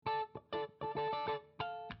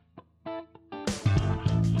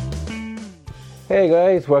Hey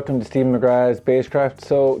guys, welcome to Stephen McGrath's Basecraft.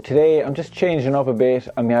 So today I'm just changing up a bit.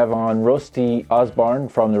 I have on Rusty Osborne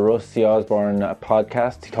from the Rusty Osborne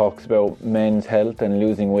podcast. He talks about men's health and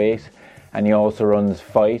losing weight, and he also runs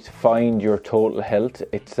Find Your Total Health.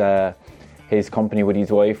 It's his company with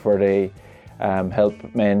his wife where they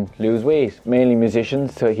help men lose weight, mainly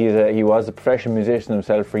musicians. So he was a professional musician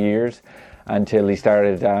himself for years until he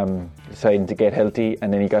started deciding to get healthy,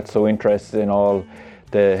 and then he got so interested in all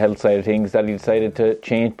the health side of things that he decided to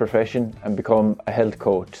change profession and become a health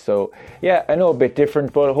coach. So yeah, I know a bit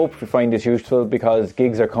different, but I hope you find this useful because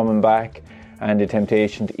gigs are coming back and the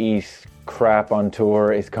temptation to eat crap on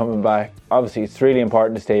tour is coming back. Obviously it's really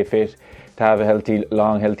important to stay fit, to have a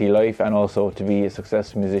healthy life, and also to be a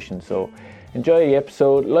successful musician. So enjoy the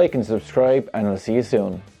episode, like and subscribe, and I'll see you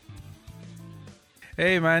soon.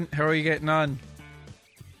 Hey man, how are you getting on?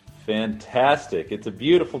 Fantastic. It's a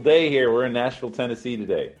beautiful day here. We're in Nashville, Tennessee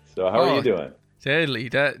today. So how are you doing? Deadly.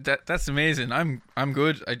 That's amazing. I'm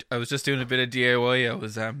good. I was just doing a bit of DIY. I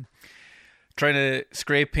was trying to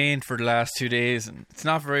scrape paint for the last 2 days, and it's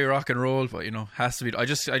not very rock and roll, but you know, has to be. I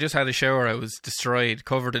just had a shower. I was destroyed,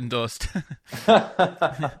 covered in dust.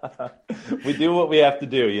 We do what we have to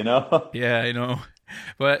do, you know? Yeah, I know.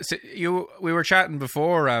 But so we were chatting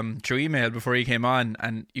before through email before you came on,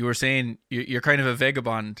 and you were saying you're kind of a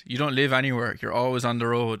vagabond. You don't live anywhere. You're always on the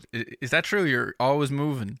road. Is that true? You're always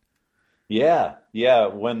moving? Yeah.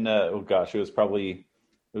 When it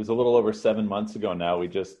was a little over 7 months ago now. We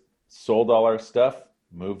just sold all our stuff,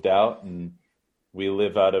 moved out, and we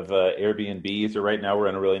live out of Airbnbs. Or right now we're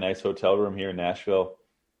in a really nice hotel room here in Nashville,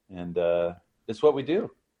 and it's what we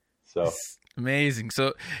do. So. Amazing.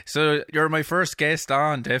 So you're my first guest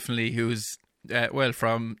on, definitely, who's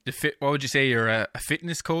from the fit. What would you say? You're a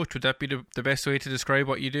fitness coach. Would that be the best way to describe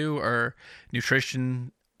what you do, or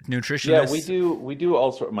nutritionist? Yeah, we do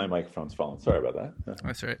all sorts. My microphone's falling. Sorry about that.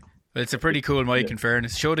 That's right. But it's a pretty cool mic, in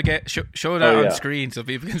fairness. Show that on screen so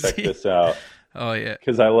people can Check see. This out. Oh yeah,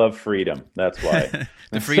 because I love freedom. That's why.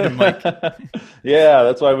 The freedom mic. Yeah,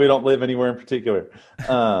 that's why we don't live anywhere in particular.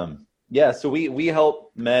 Yeah, so we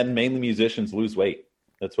help men, mainly musicians, lose weight.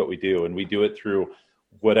 That's what we do, and we do it through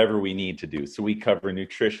whatever we need to do. So we cover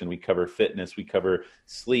nutrition, we cover fitness, we cover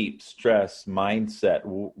sleep, stress, mindset.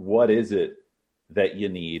 What is it that you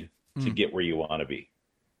need to get where you want to be?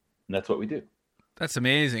 And that's what we do. That's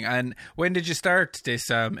amazing. And when did you start this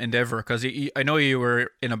endeavor? Because I know you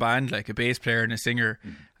were in a band, like a bass player and a singer.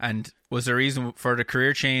 And was there a reason for the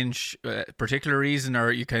career change, a particular reason,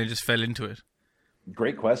 or you kind of just fell into it?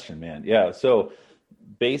 Great question, man. Yeah. So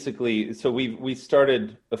basically, we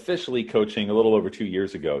started officially coaching a little over 2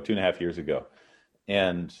 years ago, 2.5 years ago.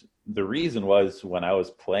 And the reason was when I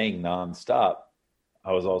was playing nonstop,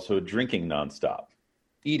 I was also drinking nonstop,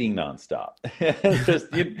 eating nonstop.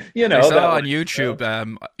 Just, you know, I saw on YouTube,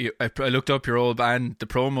 I looked up your old band, the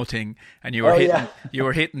promo thing, and you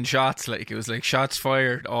were hitting shots, like it was like shots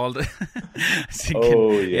fired all the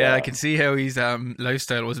thinking, I can see how his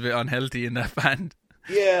lifestyle was a bit unhealthy in that band.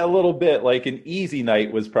 Yeah, a little bit. Like an easy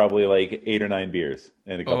night was probably like 8 or 9 beers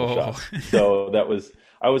and a couple shots. So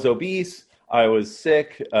I was obese, I was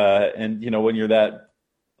sick, and you know, when you're that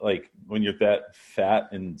fat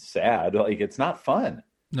and sad, like it's not fun.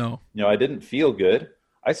 No. You know, I didn't feel good.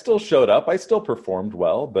 I still showed up. I still performed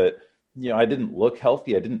well, but, you know, I didn't look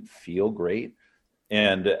healthy. I didn't feel great.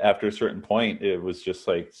 And after a certain point, it was just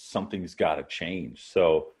like, something's got to change.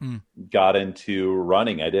 So got into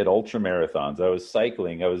running. I did ultra marathons. I was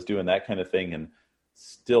cycling. I was doing that kind of thing and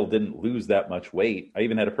still didn't lose that much weight. I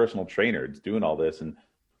even had a personal trainer doing all this. And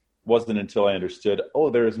wasn't until I understood,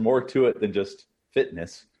 there's more to it than just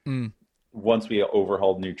fitness. Once we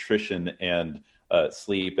overhauled nutrition and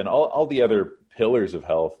sleep and all the other pillars of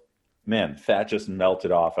health, man, fat just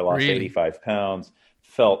melted off. I lost 85 pounds,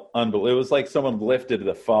 felt unbelievable. It was like someone lifted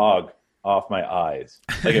the fog off my eyes.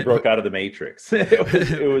 Like I broke out of the Matrix.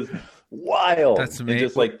 It was wild. That's amazing. And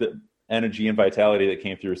just like the energy and vitality that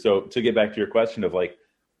came through. So to get back to your question of like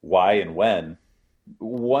why and when,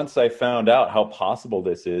 once I found out how possible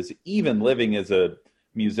this is, even living as a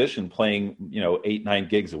musician playing, 8-9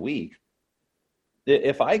 gigs a week,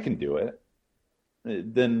 if I can do it,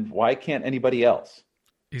 then why can't anybody else?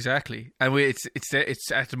 Exactly. And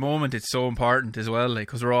it's at the moment it's so important as well, like,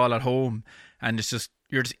 because we're all at home and it's just,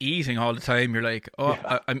 you're just eating all the time. You're like,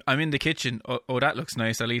 I'm in the kitchen. Oh, that looks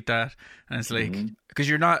nice. I'll eat that. And it's like, because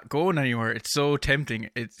you're not going anywhere. It's so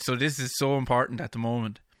tempting. So this is so important at the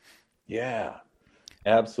moment. Yeah,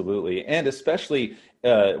 absolutely. And especially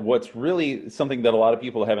what's really something that a lot of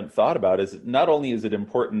people haven't thought about is not only is it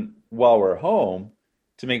important while we're home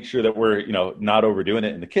to make sure that we're, not overdoing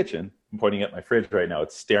it in the kitchen, I'm pointing at my fridge right now.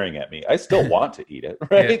 It's staring at me. I still want to eat it,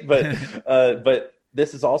 right? But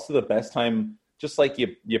this is also the best time, just like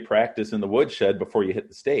you practice in the woodshed before you hit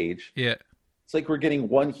the stage. Yeah. It's like we're getting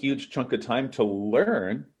one huge chunk of time to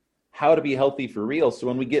learn how to be healthy for real. So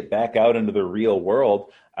when we get back out into the real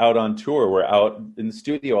world, out on tour, we're out in the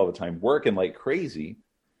studio all the time, working like crazy.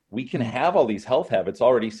 We can have all these health habits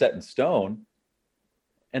already set in stone.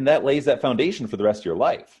 And that lays that foundation for the rest of your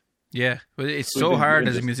life. Yeah. But it's so hard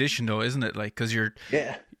as a musician though, isn't it? Like, cause you're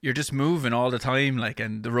just moving all the time, like,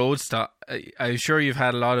 and the road stop. I'm sure you've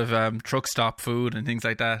had a lot of truck stop food and things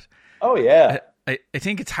like that. Oh yeah. I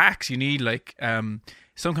think it's hacks. You need like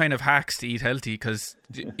some kind of hacks to eat healthy, because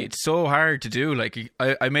it's so hard to do. Like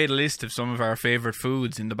I made a list of some of our favorite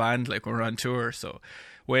foods in the band, like when we're on tour. So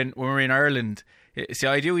when we're in Ireland, see,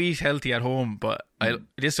 I do eat healthy at home, but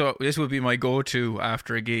this would be my go-to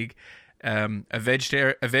after a gig: a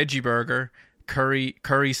veggie burger,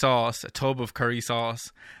 curry sauce, a tub of curry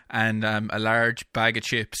sauce, and a large bag of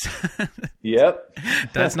chips. Yep.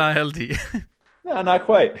 That's not healthy. No, not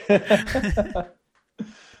quite.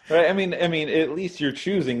 Right. I mean, at least you're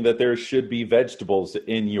choosing that there should be vegetables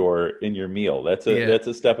in your meal. That's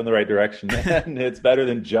a step in the right direction, and it's better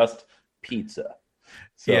than just pizza.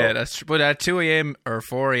 So, yeah, that's true. But at 2 a.m. or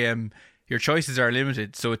 4 a.m., your choices are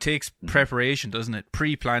limited, so it takes preparation, doesn't it?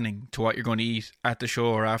 Pre-planning to what you're going to eat at the show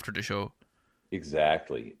or after the show.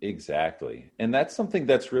 Exactly. And that's something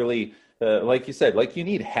that's really, like you said, like you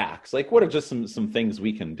need hacks. Like, what are just some things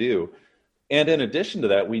we can do? And in addition to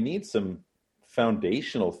that, we need some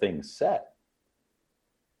foundational things set,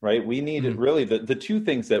 right? We need really the two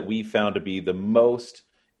things that we found to be the most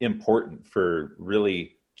important for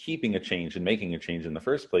really keeping a change and making a change in the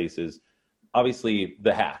first place is obviously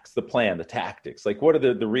the hacks, the plan, the tactics. Like, what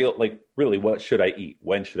are the real, like, really, what should I eat?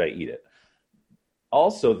 When should I eat it?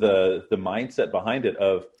 Also, the mindset behind it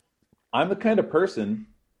of, I'm the kind of person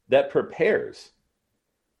that prepares.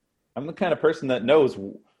 I'm the kind of person that knows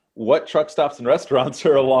what truck stops and restaurants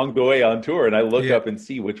are along the way on tour, and I look up and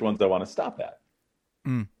see which ones I want to stop at.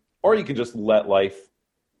 Or you can just let life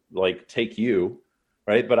like take you,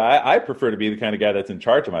 right? But I prefer to be the kind of guy that's in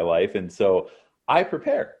charge of my life, and so I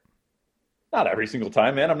prepare. Not every single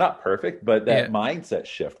time, man. I'm not perfect, but that mindset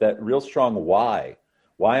shift, that real strong why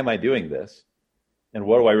am I doing this, and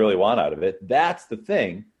what do I really want out of it? That's the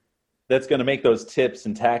thing that's going to make those tips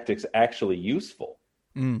and tactics actually useful.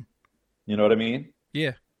 You know what I mean?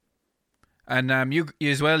 Yeah. And you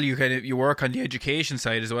as well, you work on the education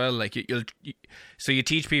side as well. Like so you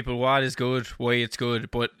teach people what is good, why it's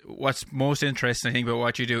good. But what's most interesting, I think, about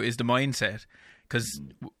what you do is the mindset, because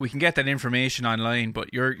we can get that information online,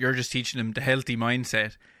 but you're just teaching them the healthy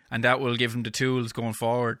mindset, and that will give them the tools going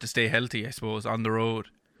forward to stay healthy, I suppose, on the road.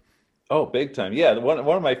 Oh, big time! Yeah, one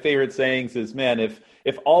of my favorite sayings is, man,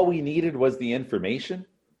 if all we needed was the information,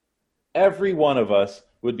 every one of us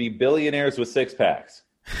would be billionaires with six packs.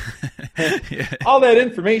 All that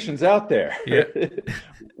information's out there.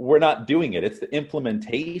 We're not doing it. It's the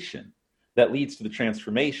implementation that leads to the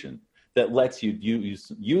transformation that lets you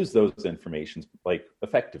use those informations like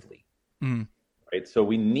effectively. Right. So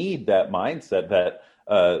we need that mindset, that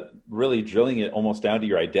really drilling it almost down to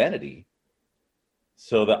your identity,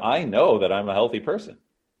 so that I know that I'm a healthy person.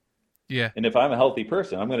 Yeah. And if I'm a healthy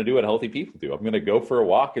person, I'm going to do what healthy people do. I'm going to go for a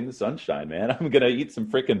walk in the sunshine, man. I'm going to eat some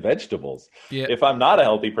freaking vegetables. Yeah. If I'm not a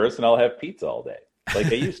healthy person, I'll have pizza all day, like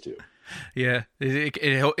I used to. Yeah.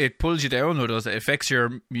 It pulls you down, though, does it? It affects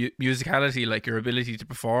your musicality, like your ability to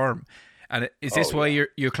perform. And is this why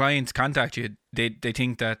your clients contact you? They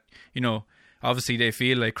think that, obviously they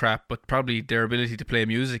feel like crap, but probably their ability to play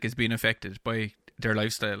music is being affected by their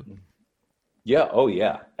lifestyle. Yeah. Oh,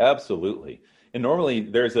 yeah. Absolutely. And normally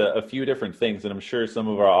there's a few different things, and I'm sure some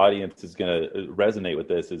of our audience is going to resonate with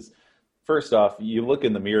this. Is first off, you look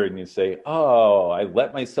in the mirror and you say, oh, I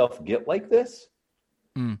let myself get like this?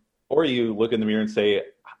 Or you look in the mirror and say,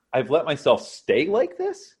 I've let myself stay like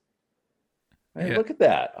this? Hey, look at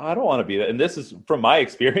that. I don't want to be that. And this is from my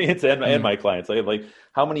experience and my clients. Like,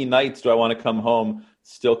 how many nights do I want to come home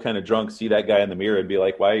still kind of drunk, see that guy in the mirror and be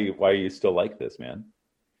like, why are you still like this, man?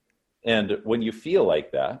 And when you feel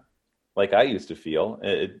like that, like I used to feel,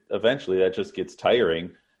 eventually that just gets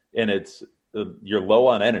tiring, and you're low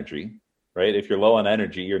on energy, right? If you're low on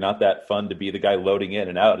energy, you're not that fun to be the guy loading in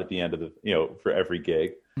and out at the end of for every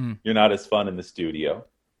gig. You're not as fun in the studio.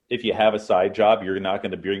 If you have a side job, you're not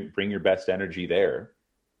going to bring your best energy there.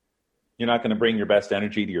 You're not going to bring your best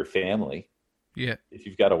energy to your family. Yeah. If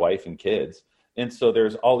you've got a wife and kids. And so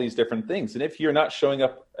there's all these different things. And if you're not showing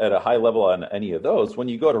up at a high level on any of those, when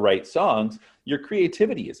you go to write songs, your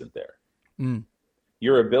creativity isn't there.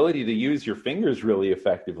 your ability to use your fingers really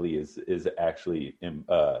effectively is actually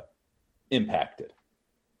impacted.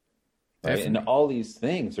 Right? And all these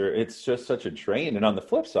things it's just such a drain. And on the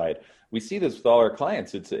flip side, we see this with all our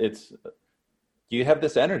clients. It's you have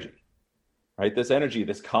this energy, right? This energy,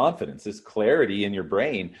 this confidence, this clarity in your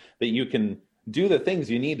brain that you can do the things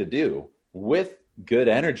you need to do with good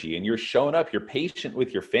energy, and you're showing up, you're patient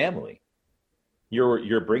with your family.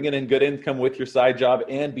 You're bringing in good income with your side job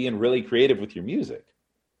and being really creative with your music.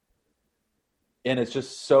 And it's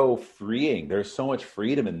just so freeing. There's so much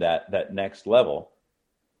freedom in that next level.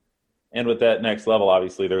 And with that next level,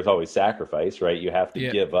 obviously, there's always sacrifice, right? You have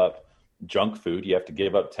to give up junk food. You have to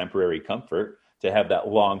give up temporary comfort to have that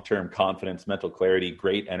long-term confidence, mental clarity,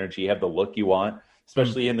 great energy, have the look you want.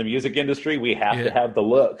 Especially in the music industry, we have to have the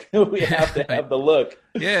look. We have to have the look.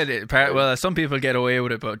 Yeah, well, some people get away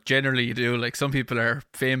with it, but generally you do. Like, some people are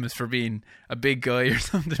famous for being a big guy or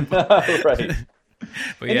something. Right.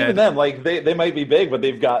 But and even them, like, they might be big, but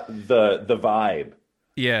they've got the vibe.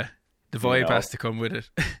 Yeah, the vibe has to come with it.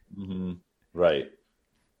 Mm-hmm. Right.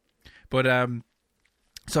 But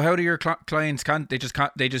so how do your clients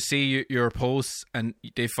they just see your posts and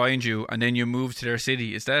they find you and then you move to their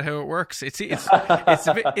city? Is that how it works? It's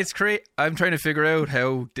a bit, it's crazy. I'm trying to figure out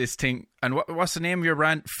how this thing, and what's the name of your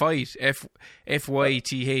brand? Fyth,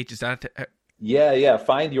 Fyth. Is that? Yeah.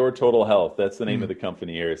 Find Your Total Health. That's the name of the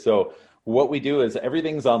company here. So what we do is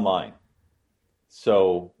everything's online.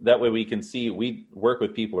 So that way we work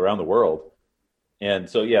with people around the world. And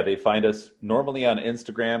so, they find us normally on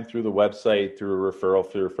Instagram, through the website, through a referral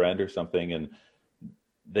through a friend or something. And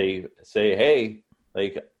they say, hey,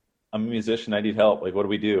 like, I'm a musician, I need help. Like, what do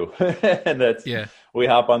we do? And we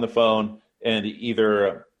hop on the phone, and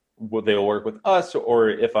either they'll work with us, or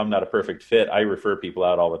if I'm not a perfect fit, I refer people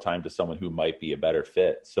out all the time to someone who might be a better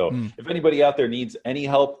fit. So if anybody out there needs any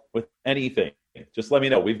help with anything, just let me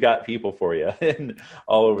know. We've got people for you and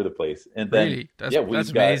all over the place. And then, really?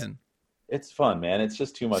 That's amazing. It's fun, man. It's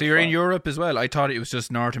just too much fun. So you're in Europe as well? I thought it was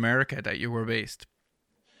just North America that you were based.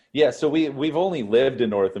 Yeah, so we've only lived in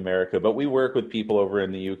North America, but we work with people over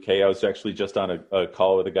in the UK. I was actually just on a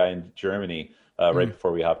call with a guy in Germany right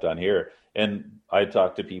before we hopped on here. And I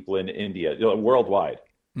talked to people in India, worldwide.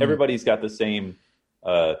 Everybody's got the same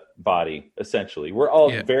body, essentially. We're all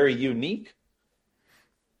very unique,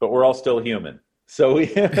 but we're all still human. So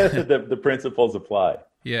the principles apply.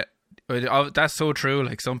 Yeah. That's so true.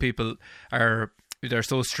 Like, some people they're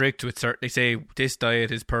so strict with they say this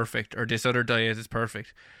diet is perfect or this other diet is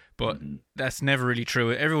perfect, but that's never really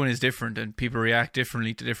true. Everyone is different and people react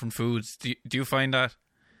differently to different foods. Do you find that?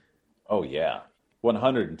 Oh yeah,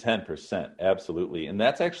 110%, absolutely. And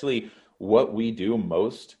that's actually what we do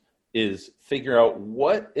most, is figure out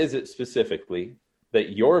what is it specifically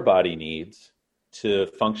that your body needs to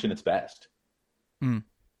function its best.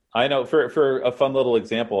 I know, for a fun little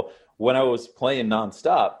example, when I was playing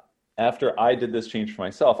nonstop, after I did this change for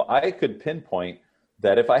myself, I could pinpoint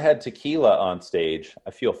that if I had tequila on stage,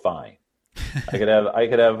 I feel fine. I could have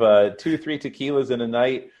 2-3 tequilas in a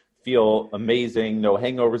night, feel amazing, no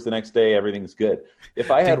hangovers the next day, everything's good.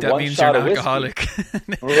 If I had one shot of whiskey,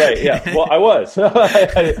 right? Yeah, well, I was. I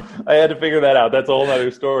had to figure that out. That's a whole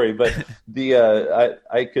other story. But I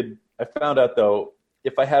found out though,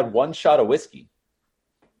 if I had one shot of whiskey,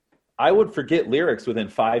 I would forget lyrics within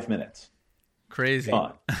 5 minutes. Crazy.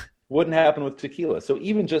 Wouldn't happen with tequila. So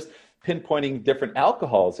even just pinpointing different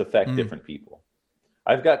alcohols affect different people.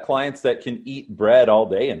 I've got clients that can eat bread all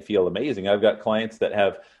day and feel amazing. I've got clients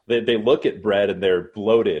that they look at bread and they're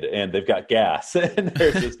bloated and they've got gas and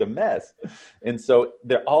they're just a mess. And so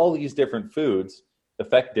all these different foods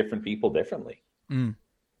affect different people differently.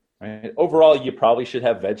 Right? Overall, you probably should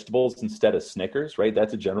have vegetables instead of Snickers, right?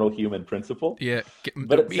 That's a general human principle. Yeah,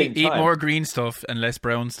 but eat more green stuff and less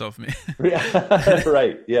brown stuff. Yeah,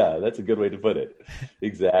 right. Yeah, that's a good way to put it.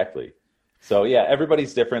 Exactly. So yeah,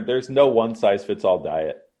 everybody's different. There's no one size fits all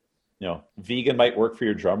diet. Vegan might work for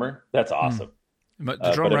your drummer. That's awesome. But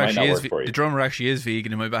the drummer actually is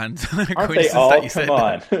vegan in my band. Aren't they all? Come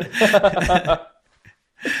on.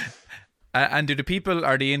 And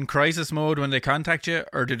are they in crisis mode when they contact you,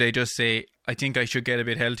 or do they just say, I think I should get a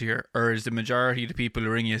bit healthier? Or is the majority of the people who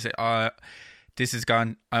ring you say, this is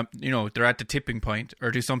gone, they're at the tipping point?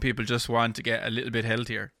 Or do some people just want to get a little bit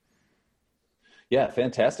healthier? Yeah,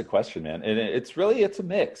 fantastic question, man. And it's a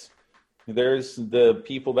mix. There's the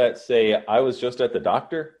people that say, I was just at the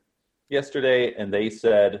doctor yesterday and they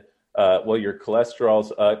said, well, your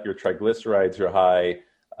cholesterol's up, your triglycerides are high,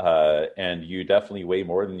 and you definitely weigh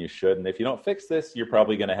more than you should. And if you don't fix this, you're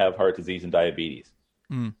probably going to have heart disease and diabetes.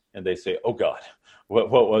 And they say, oh God, what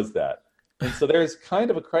was that? And so there's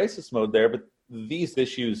kind of a crisis mode there, but these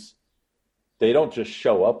issues, they don't just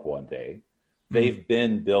show up one day. They've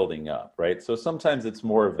been building up, right? So sometimes it's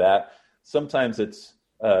more of that. Sometimes it's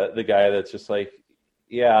the guy that's just like,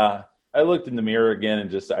 yeah, I looked in the mirror again and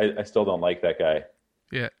just I still don't like that guy.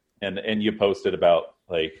 Yeah. And you posted about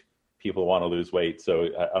like people want to lose weight, so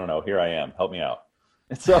I don't know. Here I am. Help me out.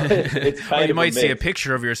 And so it's kind of you might see a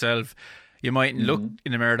picture of yourself. You mightn't look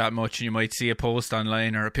in the mirror that much, and you might see a post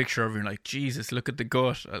online or a picture of you, and like, Jesus, look at the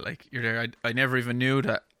gut. Like you're there. I never even knew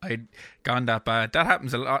that I'd gone that bad. That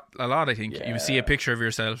happens a lot. I think you see a picture of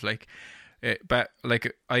yourself, like, but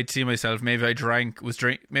like I'd see myself. Maybe I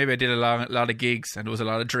maybe I did a lot of gigs, and there was a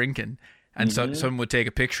lot of drinking, and so someone would take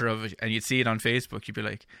a picture of it, and you'd see it on Facebook. You'd be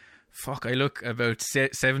like, "Fuck, I look about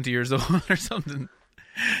 70 years old or something."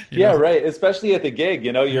 You know? Right. Especially at the gig,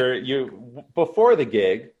 you before the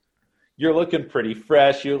gig, you're looking pretty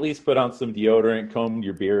fresh. You at least put on some deodorant, comb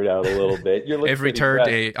your beard out a little bit. You're looking every third fresh.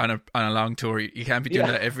 Day on a long tour. You can't be doing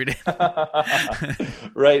that every day.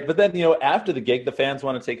 Right. But then, after the gig, the fans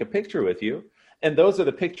want to take a picture with you. And those are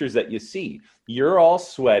the pictures that you see. You're all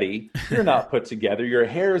sweaty. You're not put together. Your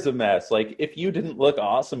hair is a mess. Like, if you didn't look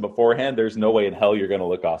awesome beforehand, there's no way in hell you're going to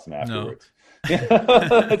look awesome afterwards. No.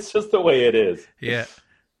 It's just the way it is. Yeah.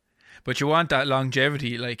 But you want that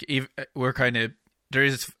longevity. Like, we're kind of,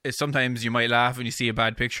 sometimes you might laugh when you see a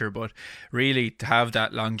bad picture, but really to have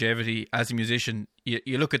that longevity as a musician,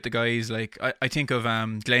 you look at the guys like, I think of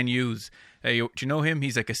Glenn Hughes. Do you know him?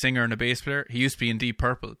 He's like a singer and a bass player. He used to be in Deep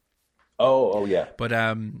Purple. Oh yeah. But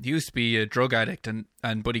he used to be a drug addict,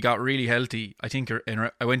 but he got really healthy. I think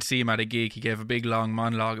I went to see him at a gig. He gave a big long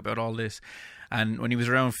monologue about all this, and when he was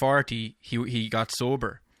around 40, he got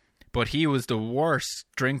sober. But he was the worst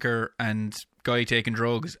drinker and guy taking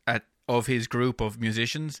drugs of his group of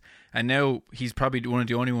musicians, and now he's probably one of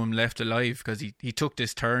the only one left alive because he took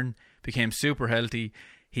this turn, became super healthy.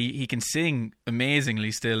 He can sing amazingly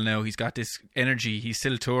still now. He's got this energy. He's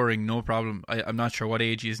still touring, no problem. I'm not sure what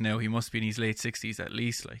age he is now. He must be in his late 60s at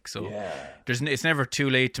least. Like, so yeah. It's never too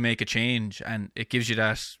late to make a change, and it gives you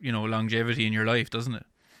that, longevity in your life, doesn't it?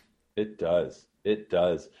 It does. It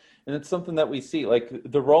does. And it's something that we see, like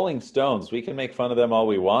the Rolling Stones. We can make fun of them all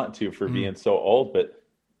we want to for being so old, but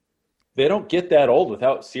they don't get that old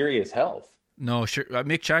without serious health. No, sure.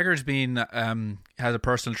 Mick Jagger's been has a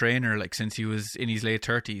personal trainer like since he was in his late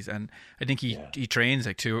 30s, and I think he trains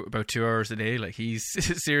like about 2 hours a day. Like, he's a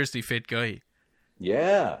seriously fit guy.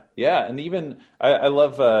 Yeah, and even I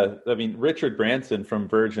love. Richard Branson from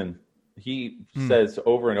Virgin. He says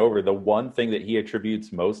over and over the one thing that he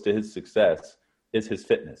attributes most to his success is his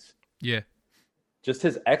fitness. Yeah, just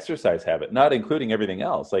his exercise habit, not including everything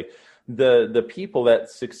else. Like the people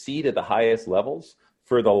that succeed at the highest levels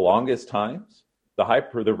for the longest times,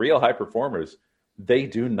 the real high performers, they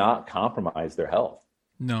do not compromise their health.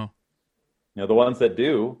 No. The ones that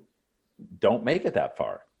don't make it that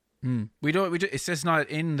far. We don't. It's just not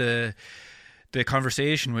in the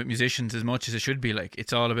conversation with musicians as much as it should be. Like,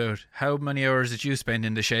 it's all about how many hours did you spend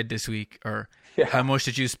in the shed this week, or how much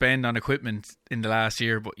did you spend on equipment in the last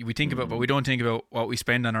year. But we think about, but we don't think about what we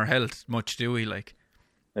spend on our health much, do we? Like,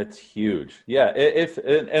 that's huge. Yeah.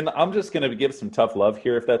 And I'm just going to give some tough love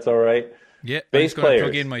here, if that's all right. Yeah. Bass I'm just going to players.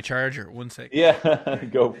 plug in my charger. 1 second. Yeah.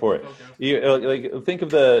 Go for it. You think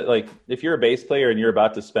of if you're a bass player and you're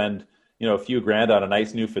about to spend, a few grand on a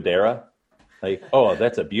nice new Federa, like, oh,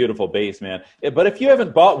 that's a beautiful bass, man. But if you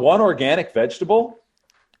haven't bought one organic vegetable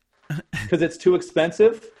because it's too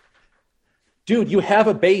expensive, dude, you have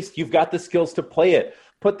a bass. You've got the skills to play it.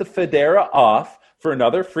 Put the Federa off for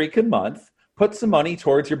another freaking month. Put some money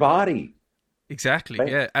towards your body. Exactly.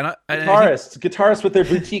 Right? Yeah. And guitarists with their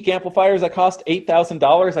boutique amplifiers that cost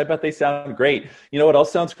 $8,000. I bet they sound great. You know what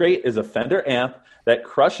else sounds great is a Fender amp that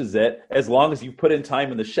crushes it, as long as you put in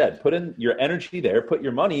time in the shed. Put in your energy there. Put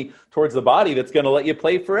your money towards the body that's going to let you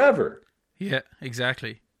play forever. Yeah,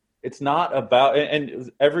 exactly. It's not about,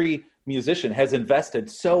 and every musician has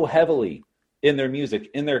invested so heavily in their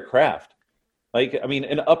music, in their craft. Like,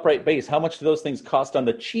 an upright bass, how much do those things cost on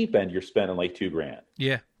the cheap end? You're spending like $2,000.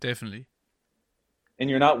 Yeah, definitely. And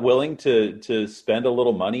you're not willing to spend a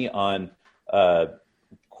little money on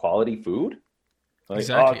quality food? Like,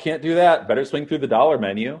 exactly. Oh, I can't do that. Better swing through the dollar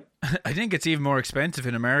menu. I think it's even more expensive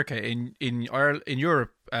in America. In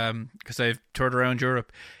Europe, because I've toured around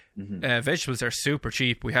Europe, vegetables are super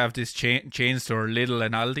cheap. We have this chain store, Lidl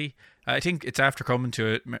and Aldi. I think it's after coming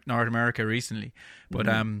to North America recently. But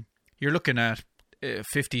you're looking at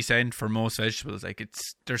 50 cents for most vegetables. Like,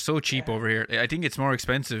 they're so cheap over here. I think it's more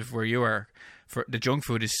expensive where you are. For the junk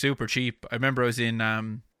food is super cheap. I remember I was in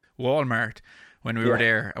Walmart when we were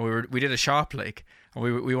there, and we did a shop, like, and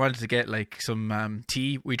we wanted to get like some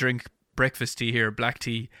tea. We drink breakfast tea here, black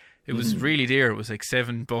tea. It was really dear. It was like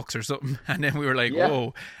 $7 or something. And then we were like,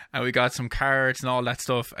 whoa. And we got some carrots and all that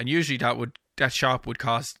stuff. And usually that shop would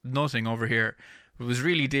cost nothing over here. It was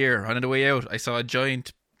really dear. And on the way out, I saw a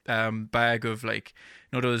giant bag of like,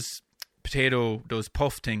 those those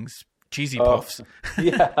puff things, cheesy puffs.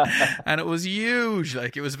 Yeah. And it was huge.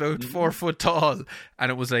 Like, it was about 4 foot tall.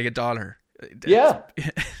 And it was like $1. Yeah.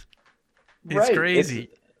 It's crazy.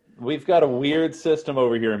 We've got a weird system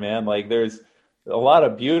over here, man. Like, there's a lot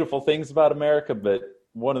of beautiful things about America, but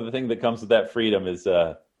one of the things that comes with that freedom is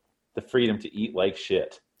the freedom to eat like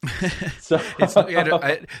shit. So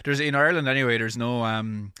there's in Ireland anyway. There's no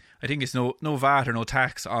I think it's no VAT or no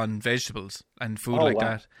tax on vegetables and food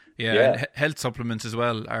that. Yeah, and health supplements as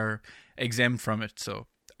well are exempt from it. So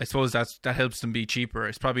I suppose that helps them be cheaper.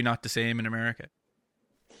 It's probably not the same in America.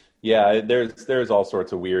 Yeah, there's all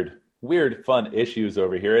sorts of weird fun issues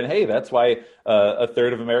over here, and hey, that's why a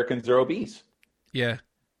third of Americans are obese. Yeah,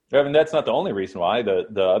 I mean, that's not the only reason why.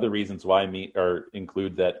 The other reasons why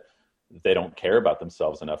include that they don't care about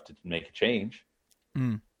themselves enough to make a change,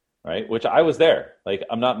 right? Which I was there. Like,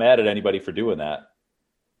 I'm not mad at anybody for doing that,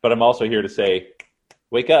 but I'm also here to say,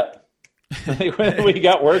 wake up. We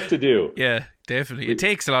got work to do. Yeah, definitely. It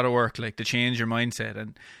takes a lot of work, like, to change your mindset,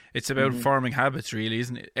 and it's about forming habits, really,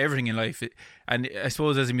 isn't it? Everything in life. And I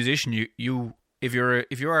suppose as a musician, you if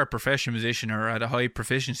you're a professional musician or at a high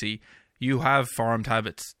proficiency, you have formed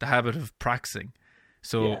habits, the habit of practicing.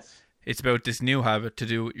 So it's about this new habit to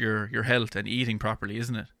do your health and eating properly,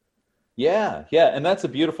 isn't it? Yeah. And that's a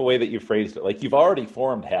beautiful way that you phrased it. Like, you've already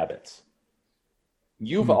formed habits.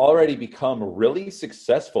 You've already become really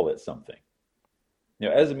successful at something. You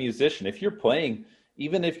know, as a musician, if you're playing,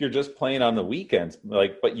 even if you're just playing on the weekends,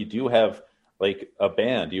 like, but you do have like a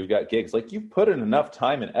band, you've got gigs, like, you've put in enough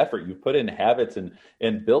time and effort, you've put in habits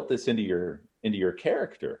and built this into your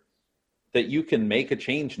character, that you can make a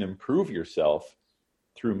change and improve yourself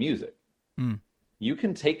through music. You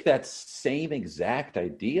can take that same exact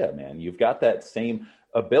idea, man. You've got that same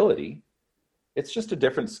ability. It's just a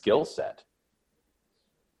different skill set.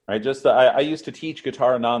 Right? I used to teach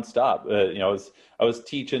guitar nonstop. I was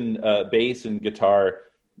teaching bass and guitar,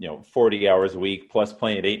 40 hours a week, plus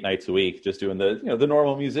playing it 8 nights a week, just doing the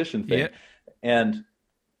normal musician thing. Yeah. And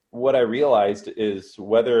what I realized is,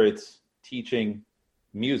 whether it's teaching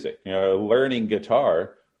music, learning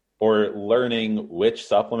guitar, or learning which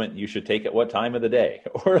supplement you should take at what time of the day,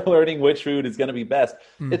 or learning which food is going to be best,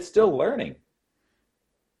 it's still learning.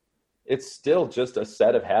 It's still just a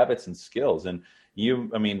set of habits and skills. And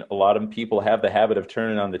a lot of people have the habit of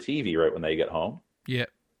turning on the TV right when they get home. Yeah.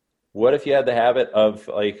 What if you had the habit of,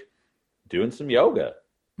 like, doing some yoga?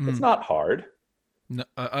 It's not hard. No,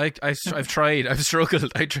 I've tried. I've struggled.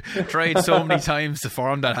 I tried so many times to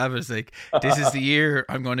form that habit. It's like, this is the year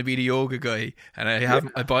I'm going to be the yoga guy, and I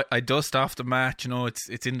haven't. I dust off the mat.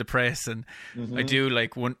 It's in the press, and I do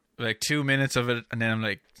like 2 minutes of it, and then I'm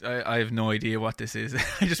like, I have no idea what this is.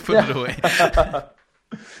 I just put it away.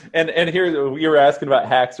 And here, you were asking about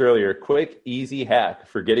hacks earlier. Quick, easy hack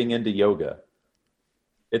for getting into yoga.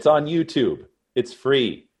 It's on YouTube. It's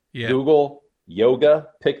free. Yeah. Google yoga.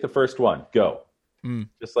 Pick the first one. Go.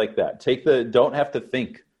 Just like that. Don't have to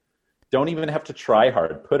think. Don't even have to try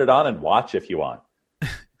hard. Put it on and watch if you want.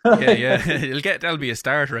 Yeah. That'll be a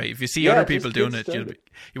start, right? If you see other people doing it,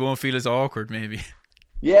 you won't feel as awkward, maybe.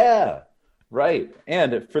 Yeah, right.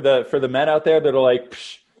 And for the men out there that are like,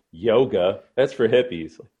 yoga, that's for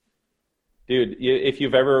hippies. Dude, if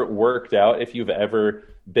you've ever worked out, if you've ever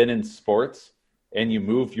been in sports and you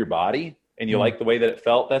moved your body and you like the way that it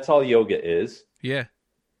felt, that's all yoga is. Yeah.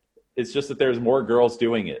 It's just that there's more girls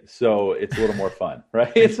doing it, so it's a little more fun,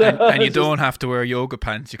 right? and you don't have to wear yoga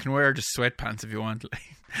pants. You can wear just sweatpants if you want.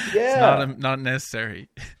 Yeah. It's not necessary.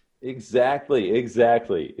 Exactly.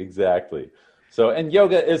 So, and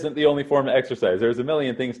yoga isn't the only form of exercise. There's a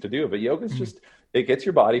million things to do, but yoga's just, it gets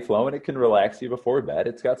your body flowing. It can relax you before bed.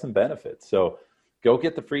 It's got some benefits. So go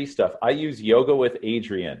get the free stuff. I use Yoga with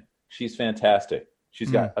Adriene. She's fantastic. She's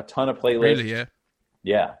got a ton of playlists. Really, yeah.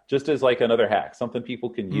 Yeah, just as like another hack, something people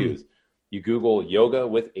can use. You Google Yoga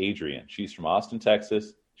with Adriene. She's from Austin,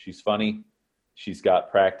 Texas. She's funny. She's got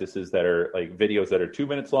practices that are like videos that are 2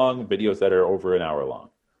 minutes long, videos that are over an hour long.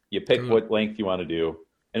 You pick what length you want to do.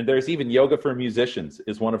 And there's even Yoga for Musicians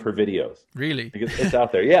is one of her videos. Really? It's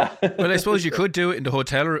out there, yeah. Well, I suppose you could do it in the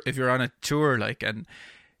hotel if you're on a tour, like, and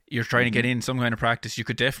you're trying to get in some kind of practice. You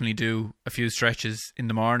could definitely do a few stretches in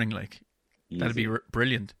the morning, like. Easy. That'd be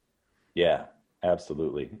brilliant. Yeah.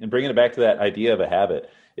 Absolutely. And bringing it back to that idea of a habit,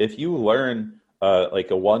 if you learn like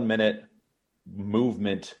a 1 minute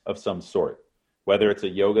movement of some sort, whether it's a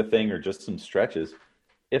yoga thing or just some stretches,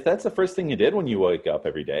 if that's the first thing you did when you wake up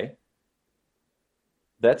every day,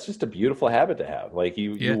 that's just a beautiful habit to have. Like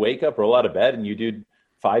you wake up, roll out of bed, and you do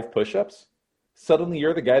 5 push-ups. Suddenly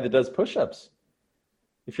you're the guy that does push-ups.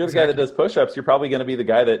 If you're the guy that does push-ups, you're probably going to be the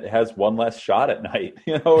guy that has one less shot at night,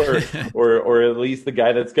 or at least the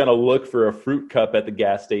guy that's going to look for a fruit cup at the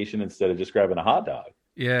gas station instead of just grabbing a hot dog.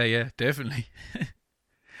 Yeah, definitely.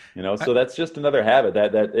 So that's just another habit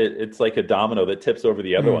that it's like a domino that tips over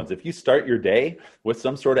the other ones. If you start your day with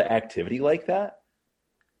some sort of activity like that,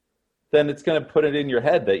 then it's going to put it in your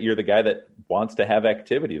head that you're the guy that wants to have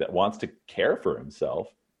activity, that wants to care for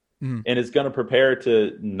himself, and is going to prepare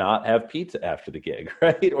to not have pizza after the gig,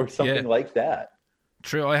 right? Or something like that.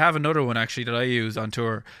 True. I have another one actually that I use on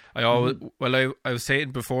tour. I always, I was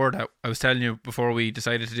saying before that, I was telling you before we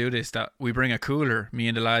decided to do this, that we bring a cooler, me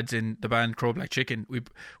and the lads in the band Crow Black Chicken.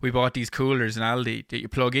 We bought these coolers in Aldi that you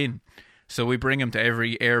plug in. So we bring them to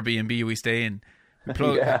every Airbnb we stay in.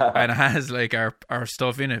 And it has like our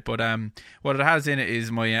stuff in it. But what it has in it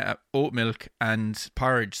is my oat milk and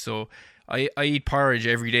porridge. So I eat porridge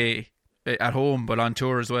every day at home, but on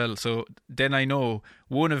tour as well. So then I know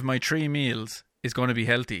one of my 3 meals is going to be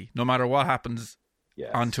healthy, no matter what happens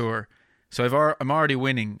on tour. So I'm already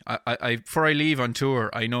winning. I before I leave on tour,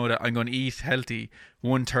 I know that I'm going to eat healthy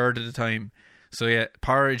 1/3 of the time. So yeah,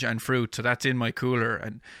 porridge and fruit. So that's in my cooler,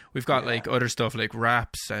 and we've got like other stuff like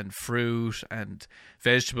wraps and fruit and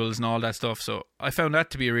vegetables and all that stuff. So I found that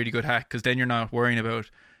to be a really good hack, because then you're not worrying about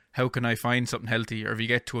how can I find something healthy, or if you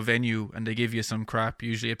get to a venue and they give you some crap,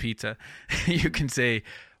 usually a pizza, you can say,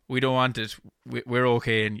 we don't want it, we're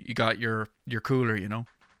okay, and you got your cooler,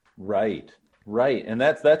 Right. And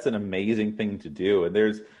that's an amazing thing to do. And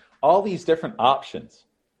there's all these different options,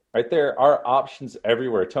 right? There are options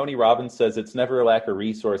everywhere. Tony Robbins says it's never a lack of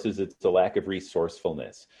resources, it's a lack of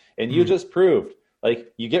resourcefulness. And you just proved,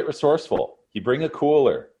 like, you get resourceful, you bring a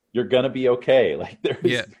cooler, you're going to be okay. Like,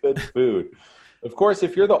 there's good food. Of course,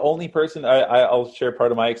 if you're the only person, I'll share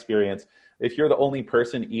part of my experience. If you're the only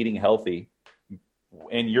person eating healthy,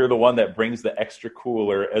 and you're the one that brings the extra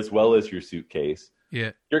cooler as well as your suitcase,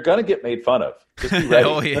 you're going to get made fun of. Just be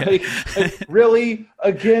ready. Like, really?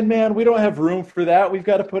 Again, man, we don't have room for that. We've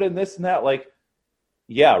got to put in this and that. Like,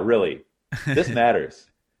 yeah, really. This matters.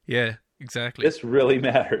 Yeah, exactly. This really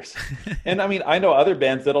matters. And I mean, I know other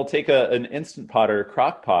bands that'll take an Instant Pot or a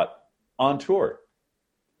crock pot on tour.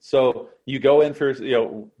 So you go in for,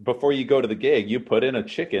 before you go to the gig, you put in a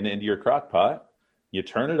chicken into your crock pot, you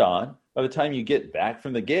turn it on. By the time you get back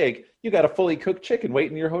from the gig, you got a fully cooked chicken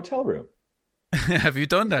waiting in your hotel room. Have you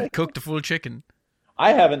done that? Cooked a full chicken?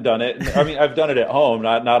 I haven't done it. I mean, I've done it at home,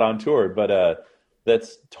 not on tour, but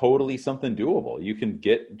that's totally something doable. You can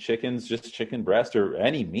get chickens, just chicken breast or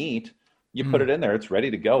any meat. You put it in there, it's ready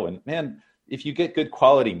to go. And man, if you get good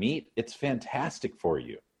quality meat, it's fantastic for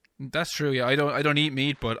you. That's true. Yeah, I don't eat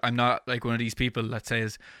meat, but I'm not like one of these people that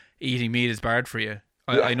says eating meat is bad for you.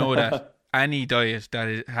 I know that any diet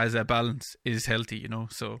that has a balance is healthy,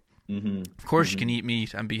 So of course you can eat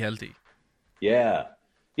meat and be healthy. Yeah,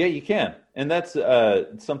 you can, and that's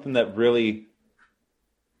something that really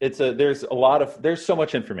there's so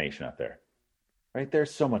much information out there, right?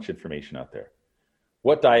 There's so much information out there.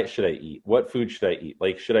 What diet should I eat? What food should I eat?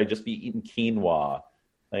 Like, should I just be eating quinoa?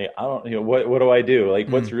 Like, I don't, what do I do? Like,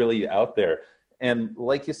 what's really out there? And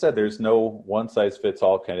like you said, there's no one size fits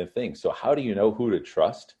all kind of thing. So how do you know who to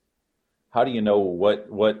trust? How do you know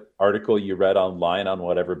what article you read online on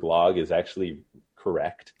whatever blog is actually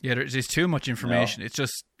correct? Yeah, there's too much information. It's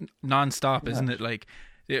just nonstop, isn't it? Like,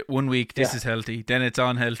 1 week this is healthy, then it's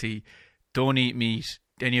unhealthy. Don't eat meat.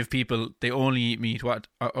 Then you have people, they only eat meat.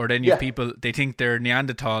 Or then you have people, they think they're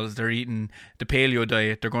Neanderthals. They're eating the paleo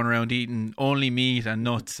diet. They're going around eating only meat and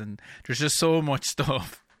nuts. And there's just so much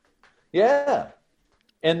stuff. Yeah.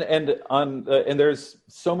 And there's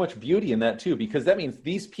so much beauty in that too, because that means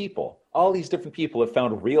these people, all these different people, have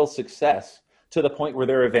found real success to the point where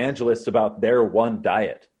they're evangelists about their one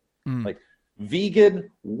diet. Like,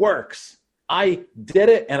 vegan works. I did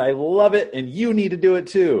it and I love it, and you need to do it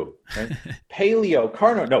too. Right? Paleo,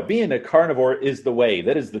 carnivore. No, being a carnivore is the way.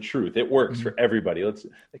 That is the truth. It works for everybody.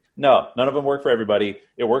 No, none of them work for everybody.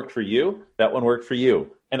 It worked for you. That one worked for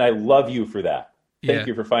you. And I love you for that. Thank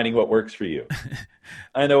you for finding what works for you.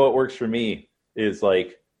 I know what works for me is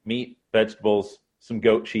like meat, vegetables, some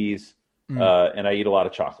goat cheese, and I eat a lot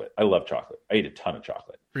of chocolate. I love chocolate. I eat a ton of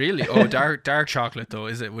chocolate. Really? Oh, dark chocolate though,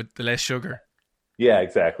 is it, with the less sugar? Yeah,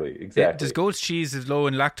 exactly. Does goat's cheese is low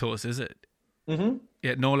in lactose, is it? Mm-hmm.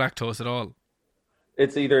 Yeah, no lactose at all.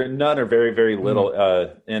 It's either none or very, very little.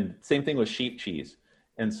 And same thing with sheep cheese.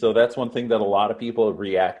 And so that's one thing that a lot of people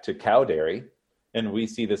react to cow dairy and we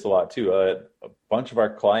see this a lot too. A bunch of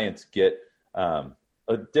our clients get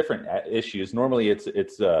different issues. Normally,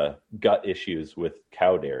 it's gut issues with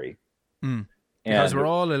cow dairy, because we're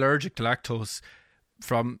all allergic to lactose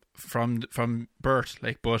from birth.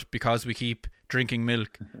 But because we keep drinking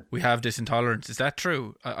milk, we have this intolerance. Is that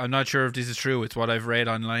true? I'm not sure if this is true. It's what I've read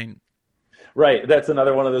online. Right. That's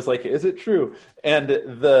another one of those, is it true? And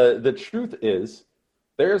the truth is,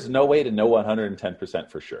 there's no way to know 110%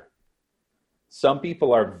 for sure. Some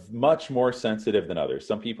people are much more sensitive than others.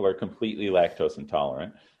 Some people are completely lactose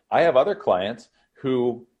intolerant. I have other clients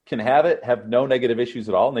who can have no negative issues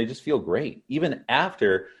at all, and they just feel great, even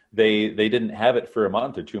after they didn't have it for a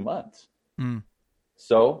month or 2 months.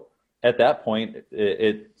 So at that point,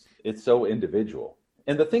 it's so individual.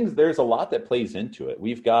 And there's a lot that plays into it.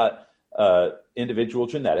 We've got individual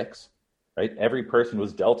genetics, right? Every person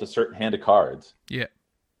was dealt a certain hand of cards. Yeah.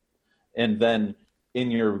 And then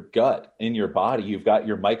in your gut, in your body, you've got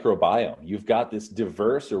your microbiome. You've got this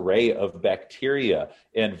diverse array of bacteria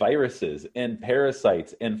and viruses and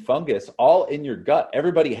parasites and fungus all in your gut.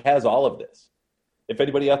 Everybody has all of this. If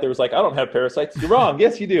anybody out there was like, I don't have parasites, you're wrong.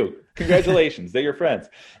 Yes, you do. Congratulations. They're your friends.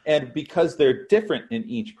 And because they're different in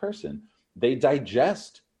each person, they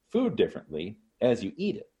digest food differently as you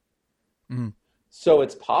eat it. So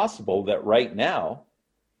it's possible that right now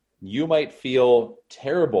you might feel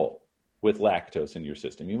terrible with lactose in your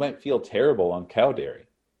system. You might feel terrible on cow dairy.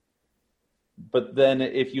 But then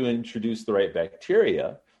if you introduce the right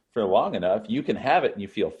bacteria for long enough, you can have it and you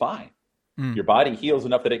feel fine. Your body heals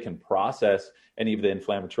enough that it can process any of the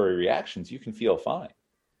inflammatory reactions. You can feel fine.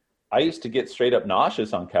 I used to get straight up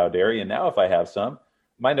nauseous on cow dairy, and now if I have some,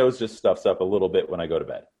 my nose just stuffs up a little bit when I go to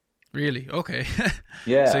bed. Really? Okay.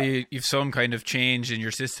 Yeah. So you've some kind of change in your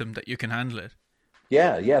system that you can handle it.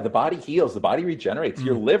 Yeah. The body heals. The body regenerates.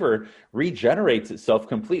 Your liver regenerates itself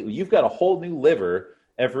completely. You've got a whole new liver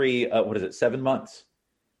every, 7 months.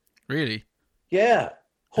 Really? Yeah.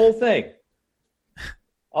 Whole thing.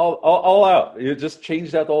 All out. You just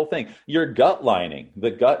changed out the whole thing. Your gut lining,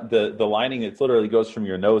 the lining, it literally goes from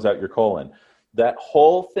your nose out your colon. That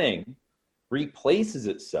whole thing replaces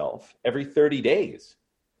itself every 30 days.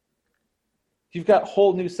 You've got a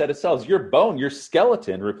whole new set of cells. Your bone, your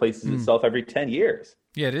skeleton replaces itself every 10 years.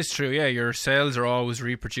 Yeah, it is true. Yeah, your cells are always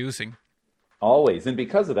reproducing. Always. And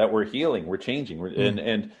because of that, we're healing, we're changing.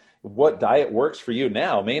 And what diet works for you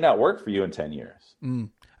now may not work for you in 10 years.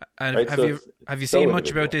 And right? have you seen much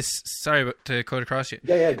about this? Sorry to cut across you.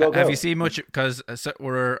 Yeah, go. Have you seen much? Because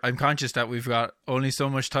I'm conscious that we've got only so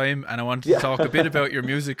much time, and I want to talk a bit about your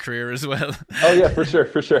music career as well. Oh yeah, for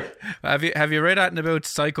sure. Have you read anything about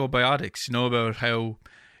psychobiotics? You know about how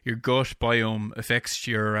your gut biome affects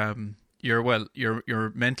your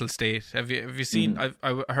mental state. Have you seen?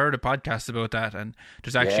 I heard a podcast about that, and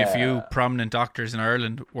there's actually a few prominent doctors in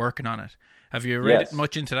Ireland working on it. Have you read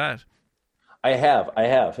much into that? I have.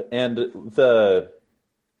 And the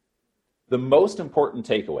most important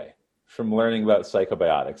takeaway from learning about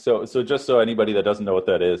psychobiotics. So just so anybody that doesn't know what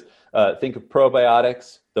that is, think of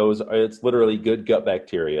probiotics. It's literally good gut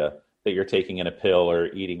bacteria that you're taking in a pill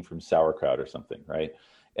or eating from sauerkraut or something, right?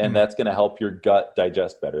 And that's going to help your gut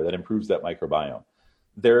digest better. That improves that microbiome.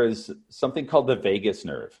 There is something called the vagus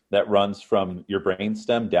nerve that runs from your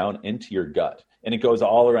brainstem down into your gut, and it goes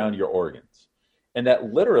all around your organs. And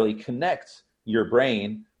that literally connects your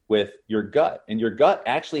brain with your gut, and your gut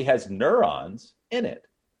actually has neurons in it.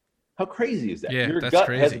 How crazy is that? Yeah, your that's gut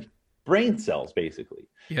crazy. has brain cells, basically.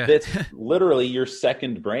 Yeah. That's literally your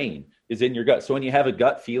second brain is in your gut. So when you have a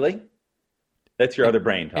gut feeling, that's your other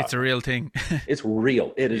brain talking. It's a real thing. It's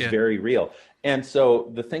real. It is very real. And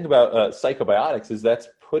so the thing about psychobiotics is that's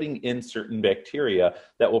putting in certain bacteria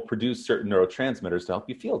that will produce certain neurotransmitters to help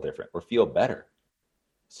you feel different or feel better.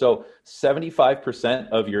 So 75%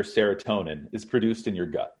 of your serotonin is produced in your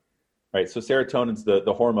gut, right? So serotonin's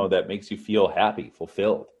the hormone that makes you feel happy,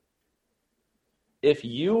 fulfilled. If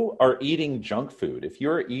you are eating junk food, if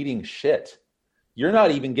you're eating shit, you're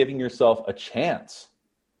not even giving yourself a chance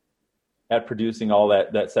at producing all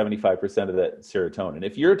that 75% of that serotonin.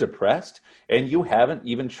 If you're depressed and you haven't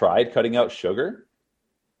even tried cutting out sugar,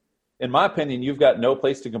 in my opinion, you've got no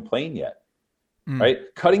place to complain yet. Right?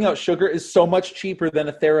 Cutting out sugar is so much cheaper than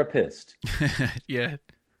a therapist. Yeah.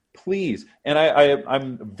 Please. And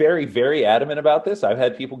I'm very, very adamant about this. I've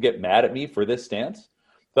had people get mad at me for this stance,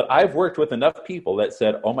 but I've worked with enough people that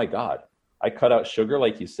said, oh my God, I cut out sugar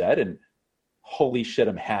like you said, and holy shit,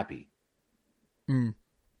 I'm happy. And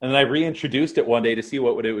then I reintroduced it one day to see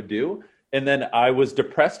what it would do. And then I was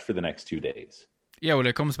depressed for the next 2 days. Yeah, well,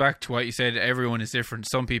 it comes back to what you said. Everyone is different.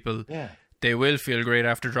 Some people they will feel great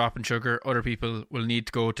after dropping sugar. Other people will need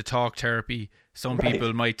to go to talk therapy. Some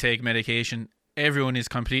people might take medication. Everyone is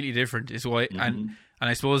completely different, is why, and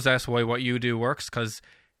I suppose that's why what you do works, because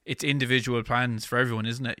it's individual plans for everyone,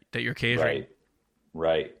 isn't it? That you're catering.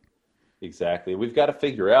 Right. Exactly. We've got to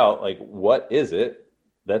figure out, like, what is it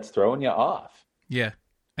that's throwing you off? Yeah.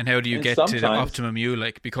 And how do you get to the optimum you,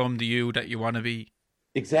 like, become the you that you want to be?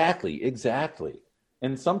 Exactly.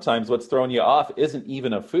 And sometimes what's throwing you off isn't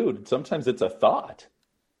even a food. Sometimes it's a thought.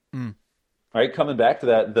 Right? Coming back to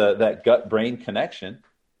that gut-brain connection.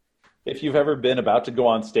 If you've ever been about to go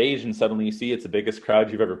on stage and suddenly you see it's the biggest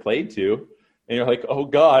crowd you've ever played to, and you're like, oh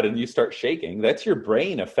God, and you start shaking, that's your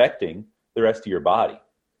brain affecting the rest of your body.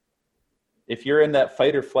 If you're in that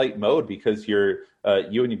fight or flight mode because you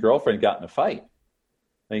and your girlfriend got in a fight,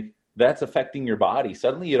 like, that's affecting your body.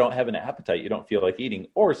 Suddenly you don't have an appetite, you don't feel like eating,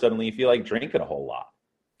 or suddenly you feel like drinking a whole lot.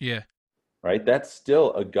 Yeah. Right? That's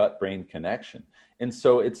still a gut-brain connection. And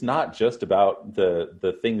so it's not just about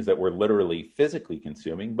the things that we're literally physically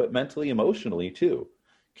consuming, but mentally, emotionally too,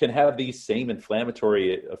 can have these same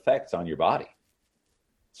inflammatory effects on your body.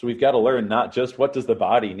 So we've got to learn not just what does the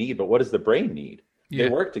body need, but what does the brain need? Yeah. They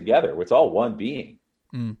work together. It's all one being.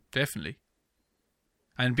 Definitely.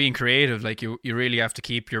 And being creative, like you really have to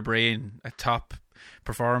keep your brain at top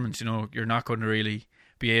performance. You know, you're not going to really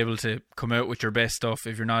be able to come out with your best stuff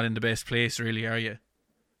if you're not in the best place, really, are you?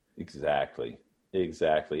 Exactly.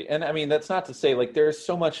 And I mean, that's not to say, like, there's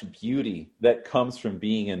so much beauty that comes from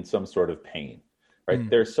being in some sort of pain, right?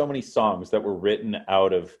 There's so many songs that were written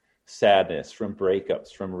out of sadness, from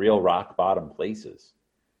breakups, from real rock bottom places.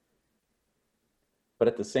 But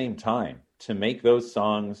at the same time, to make those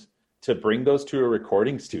songs, to bring those to a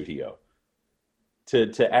recording studio,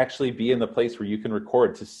 to actually be in the place where you can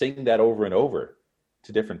record, to sing that over and over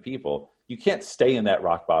to different people, you can't stay in that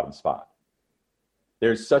rock bottom spot.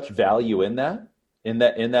 There's such value in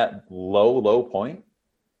that low point.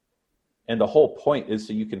 And the whole point is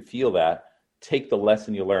so you can feel that, take the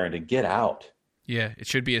lesson you learned and get out. Yeah, it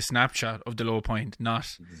should be a snapshot of the low point,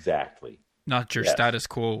 not your status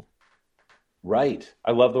quo. Right.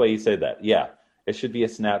 I love the way you say that. Yeah. It should be a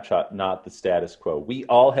snapshot, not the status quo. We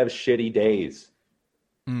all have shitty days.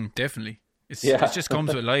 Definitely. It just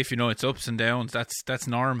comes with life, you know, it's ups and downs. That's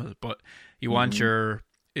normal. But you want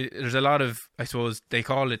there's a lot of, I suppose they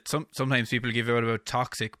call it, sometimes people give out about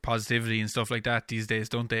toxic positivity and stuff like that these days,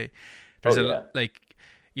 don't they? There's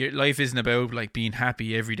your life isn't about like being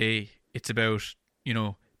happy every day. It's about, you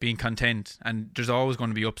know, being content, and there's always going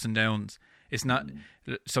to be ups and downs. It's not,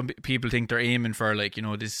 some people think they're aiming for, like, you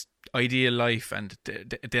know, this ideal life, and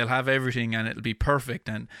they'll have everything and it'll be perfect,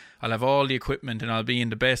 and I'll have all the equipment and I'll be in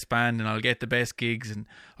the best band and I'll get the best gigs and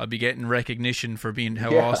I'll be getting recognition for being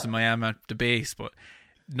how awesome I am at the bass. But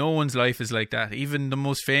no one's life is like that. Even the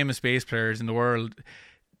most famous bass players in the world,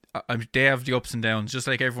 they have the ups and downs just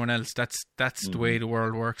like everyone else. That's the way the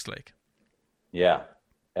world works, like. Yeah.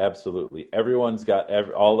 Absolutely. Everyone's got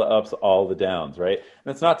all the ups, all the downs, right?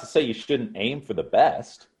 And it's not to say you shouldn't aim for the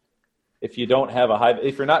best. If you don't have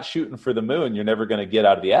if you're not shooting for the moon, you're never going to get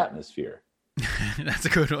out of the atmosphere. That's a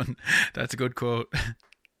good one. That's a good quote.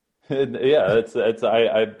 Yeah,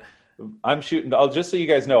 I'm shooting. Just so you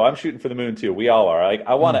guys know, I'm shooting for the moon too. We all are. Like,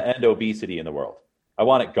 I want to end obesity in the world. I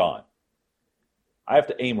want it gone. I have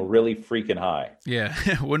to aim really freaking high. Yeah,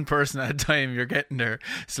 one person at a time. You're getting there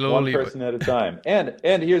slowly. One person at a time. And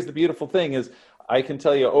here's the beautiful thing is, I can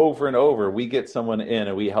tell you over and over, we get someone in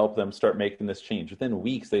and we help them start making this change. Within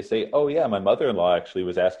weeks, they say, oh yeah, my mother-in-law actually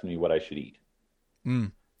was asking me what I should eat.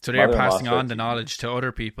 So they're passing on the knowledge to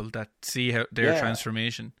other people that see how their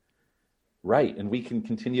transformation. Right, and we can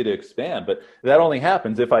continue to expand, but that only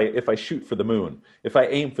happens if I shoot for the moon, if I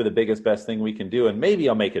aim for the biggest, best thing we can do, and maybe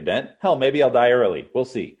I'll make a dent. Hell, maybe I'll die early. We'll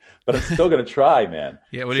see. But I'm still going to try, man.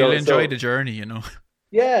 Yeah, well, you'll enjoy the journey, you know.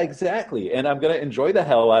 Yeah, exactly. And I'm going to enjoy the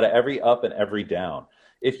hell out of every up and every down.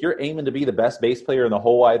 If you're aiming to be the best bass player in the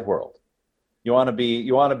whole wide world, you want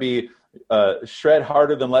to be shred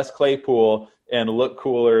harder than Les Claypool and look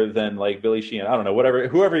cooler than like Billy Sheehan. I don't know,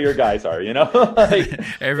 whoever your guys are, you know? Like,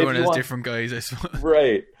 everyone has different guys, I suppose.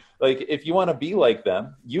 Right. Like, if you want to be like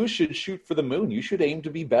them, you should shoot for the moon. You should aim to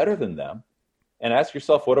be better than them and ask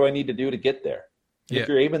yourself, what do I need to do to get there? If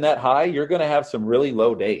you're aiming that high, you're going to have some really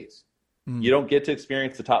low days. You don't get to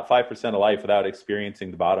experience the top 5% of life without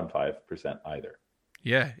experiencing the bottom 5% either.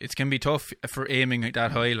 Yeah, it can be tough for aiming at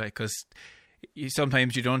that high, like, because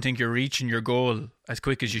sometimes you don't think you're reaching your goal as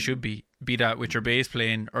quick as you should be that with your bass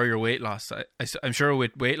playing or your weight loss. I'm sure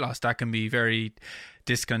with weight loss that can be very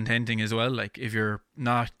discontenting as well, like if you're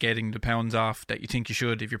not getting the pounds off that you think you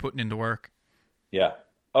should, if you're putting in the work. Yeah.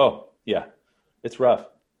 Oh, yeah. It's rough.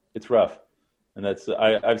 And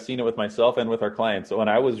I've seen it with myself and with our clients. So when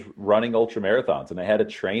I was running ultra marathons and I had a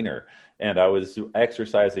trainer and I was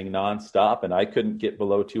exercising nonstop and I couldn't get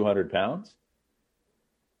below 200 pounds,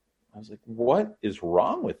 I was like, what is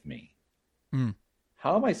wrong with me?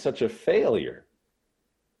 How am I such a failure?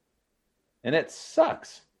 And it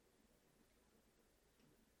sucks.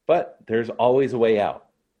 But there's always a way out.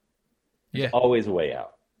 There's always a way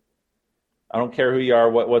out. I don't care who you are,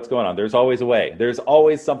 what's going on. There's always a way. There's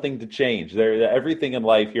always something to change. Everything in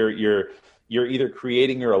life, you're either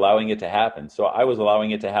creating or allowing it to happen. So I was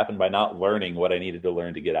allowing it to happen by not learning what I needed to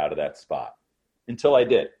learn to get out of that spot until I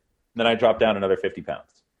did. Then I dropped down another 50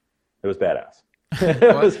 pounds. It was badass. It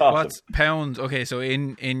was awesome. What's pounds? Okay, so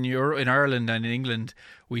in Ireland and in England,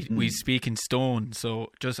 we speak in stone.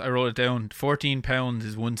 So I wrote it down. 14 pounds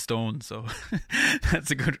is 1 stone. So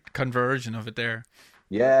that's a good conversion of it there.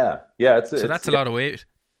 Yeah. That's a lot of weight.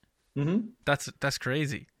 Mm-hmm. That's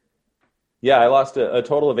crazy. Yeah, I lost a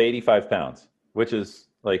total of 85 pounds, which is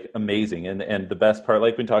like amazing. And the best part,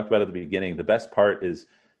 like we talked about at the beginning, the best part is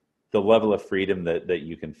the level of freedom that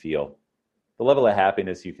you can feel, the level of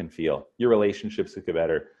happiness you can feel. Your relationships get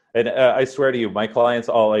better. And I swear to you, my clients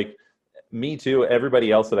all, like me too,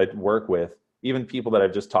 everybody else that I work with, even people that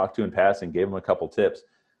I've just talked to in passing, gave them a couple tips.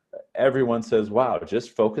 Everyone says, wow, just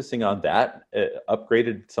focusing on that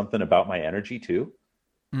upgraded something about my energy too.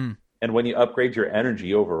 And when you upgrade your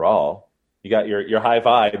energy overall, you got your high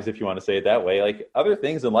vibes, if you want to say it that way, like other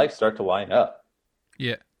things in life start to line up.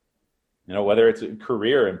 Yeah. You know, whether it's a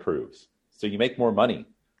career improves, so you make more money,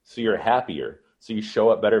 so you're happier, so you show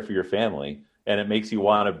up better for your family, and it makes you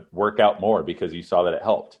want to work out more because you saw that it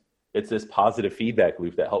helped. It's this positive feedback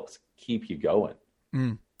loop that helps keep you going.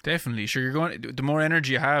 Definitely. Sure, the more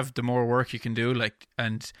energy you have, the more work you can do, like,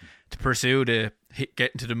 and to pursue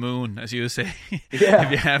getting to the moon, as you say, Yeah.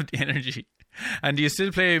 if you have the energy. And do you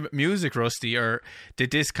still play music, Rusty, or did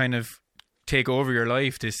this kind of take over your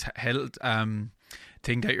life, this health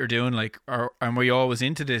thing that you're doing, like, and were you always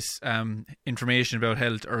into this information about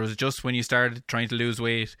health, or was it just when you started trying to lose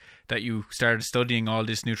weight that you started studying all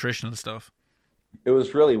this nutritional stuff? It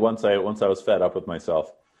was really once I was fed up with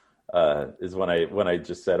myself. Is when I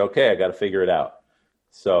just said, okay, I got to figure it out.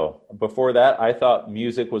 So before that, I thought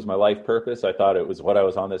music was my life purpose. I thought it was what I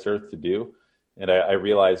was on this earth to do. And I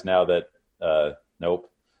realize now that, nope.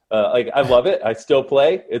 Like I love it. I still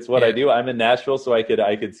play. It's what I do. I'm in Nashville, so I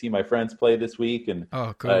could see my friends play this week and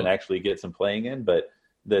actually get some playing in, but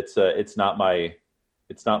it's not my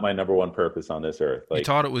number one purpose on this earth. Like, you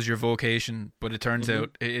thought it was your vocation, but it turns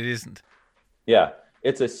out it isn't. Yeah.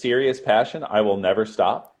 It's a serious passion. I will never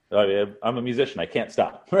stop. I'm a musician. I can't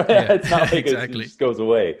stop. Right? Yeah, it's not like exactly. It just goes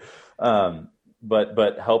away.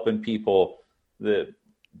 But helping people that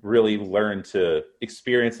really learn to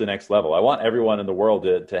experience the next level. I want everyone in the world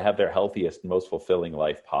to have their healthiest, most fulfilling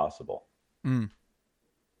life possible.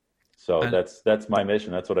 So that's my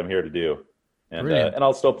mission. That's what I'm here to do. And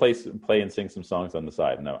I'll still play and sing some songs on the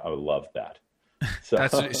side, and I would love that.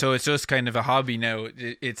 So it's just kind of a hobby now.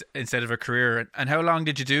 It's instead of a career. And how long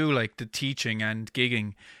did you do like the teaching and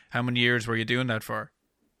gigging? How many years were you doing that for?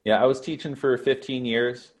 Yeah, I was teaching for 15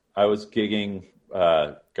 years. I was gigging,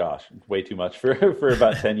 way too much for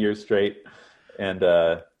about 10 years straight. And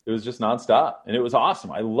it was just nonstop. And it was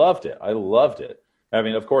awesome. I loved it. I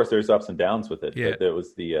mean, of course, there's ups and downs with it. Yeah. But it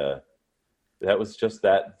was that was just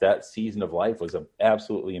that season of life was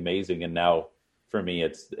absolutely amazing. And now for me,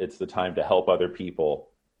 it's the time to help other people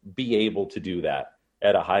be able to do that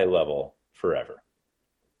at a high level forever.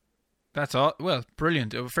 That's all. Well,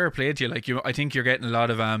 brilliant. Fair play to you. Like I think you're getting a lot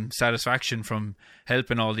of satisfaction from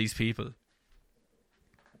helping all these people.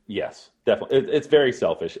 Yes, definitely. It's very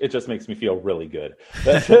selfish. It just makes me feel really good.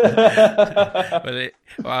 It's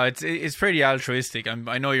pretty altruistic.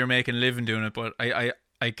 I know you're making a living doing it, but I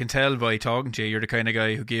can tell by talking to you, you're the kind of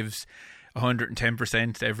guy who gives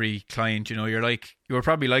 110% to every client. You know, you were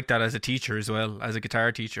probably like that as a teacher as well, as a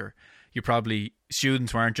guitar teacher.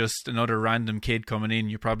 Students weren't just another random kid coming in.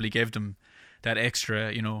 You probably gave them that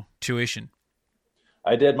extra, tuition.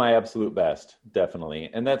 I did my absolute best, definitely.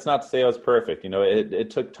 And that's not to say I was perfect. It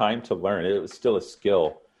took time to learn. It was still a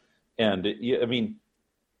skill. And you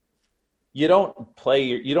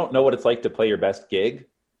don't know what it's like to play your best gig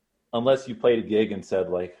unless you played a gig and said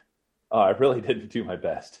like, oh, I really didn't do my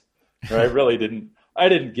best. Or I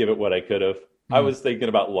didn't give it what I could have. I was thinking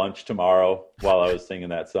about lunch tomorrow while I was singing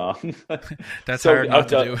that song. That's hard not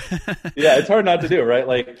to do. Yeah, it's hard not to do, right?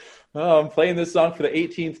 Like, I'm playing this song for the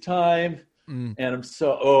 18th time, and I'm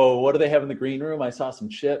what do they have in the green room? I saw some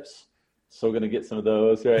chips, so I'm going to get some of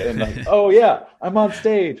those, right? And like, oh yeah, I'm on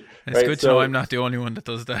stage. It's good to know I'm not the only one that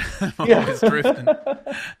does that. I'm always drifting.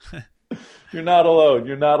 You're not alone.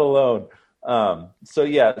 You're not alone. So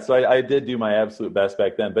I did do my absolute best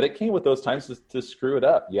back then, but it came with those times to screw it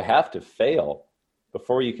up. You have to fail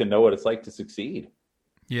before you can know what it's like to succeed.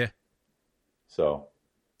 Yeah. So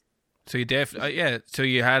you So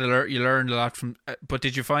you learned a lot from. But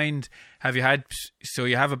did you find? So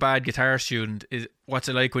you have a bad guitar student? What's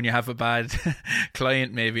it like when you have a bad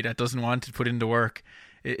client maybe that doesn't want to put in the work?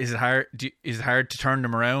 Is it hard? Is it hard to turn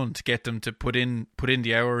them around to get them to put in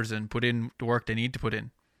the hours and put in the work they need to put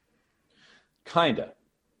in? Kinda.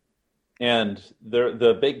 And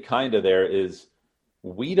the big kinda there is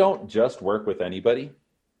we don't just work with anybody.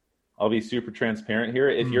 I'll be super transparent here.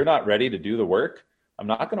 If you're not ready to do the work, I'm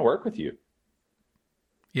not going to work with you.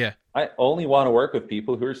 Yeah. I only want to work with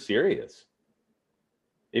people who are serious.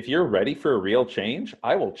 If you're ready for a real change,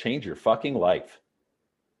 I will change your fucking life.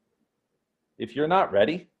 If you're not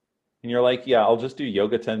ready and you're like, yeah, I'll just do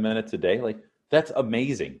yoga 10 minutes a day, like that's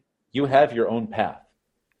amazing. You have your own path.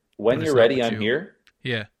 When you're ready, I'm here.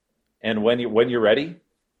 Yeah. And when you're ready,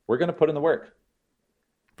 we're going to put in the work.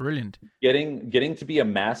 Brilliant. Getting to be a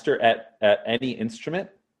master at any instrument,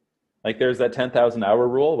 like there's that 10,000 hour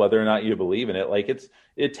rule, whether or not you believe in it, like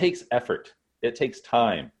it takes effort. It takes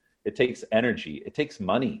time. It takes energy. It takes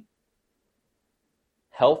money.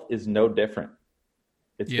 Health is no different.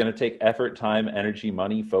 It's going to take effort, time, energy,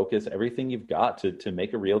 money, focus, everything you've got to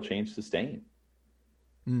make a real change sustain.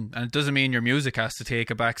 And it doesn't mean your music has to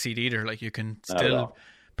take a backseat either. Like you can still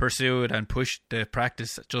pursue it and push the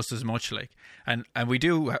practice just as much. Like, and we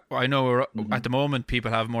do. I know at the moment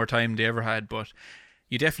people have more time than they ever had, but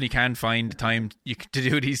you definitely can find the time to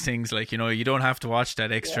do these things. Like, you know, you don't have to watch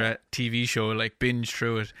that extra TV show, like binge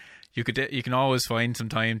through it. You can always find some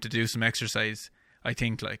time to do some exercise, I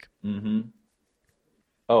think, like. Mm-hmm.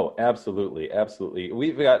 Oh, absolutely.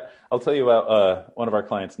 Absolutely. I'll tell you about one of our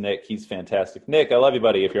clients, Nick. He's fantastic. Nick, I love you,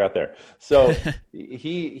 buddy, if you're out there. So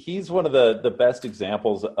he's one of the best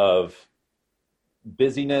examples of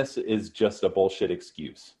busyness is just a bullshit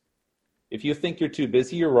excuse. If you think you're too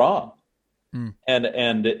busy, you're wrong.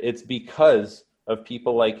 And it's because of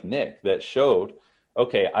people like Nick that showed,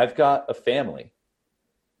 okay, I've got a family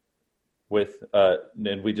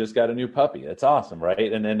and we just got a new puppy. That's awesome,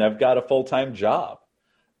 right? And then I've got a full-time job.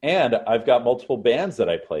 And I've got multiple bands that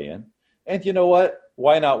I play in. And you know what?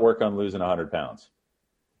 Why not work on losing 100 pounds?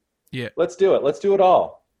 Yeah. Let's do it. Let's do it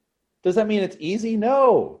all. Does that mean it's easy?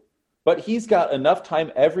 No. But he's got enough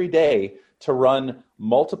time every day to run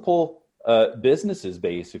multiple businesses,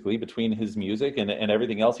 basically, between his music and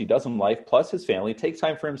everything else he does in life, plus his family, take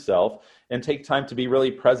time for himself and take time to be really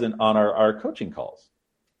present on our coaching calls,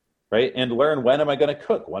 right? And learn, when am I going to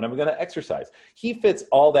cook? When am I going to exercise? He fits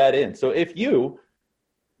all that in. So if you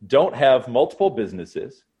don't have multiple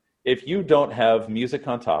businesses, if you don't have music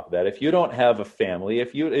on top of that, if you don't have a family,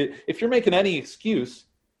 if you're making any excuse,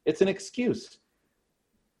 it's an excuse,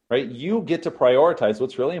 right? You get to prioritize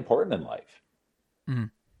what's really important in life. Mm-hmm.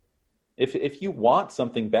 If you want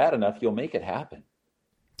something bad enough, you'll make it happen.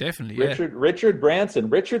 Definitely, Richard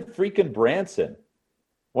freaking Branson,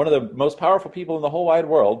 one of the most powerful people in the whole wide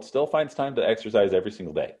world, still finds time to exercise every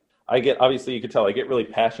single day. Obviously you can tell I get really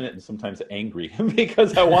passionate and sometimes angry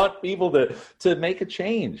because I want people to make a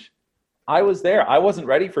change. I was there. I wasn't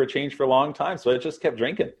ready for a change for a long time, so I just kept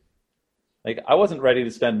drinking. Like, I wasn't ready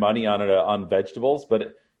to spend money on vegetables,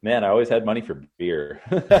 but man, I always had money for beer.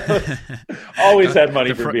 Always had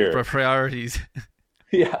money for beer. For priorities.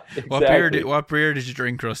 Yeah, exactly. What beer did you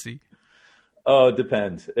drink, Rusty? Oh, it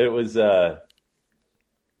depends. It was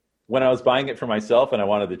when I was buying it for myself and I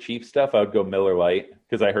wanted the cheap stuff, I would go Miller Lite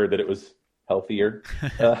because I heard that it was healthier.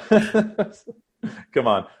 Come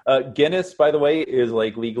on. Guinness, by the way, is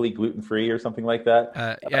like legally gluten-free or something like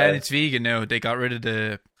that. And it's vegan now. They got rid of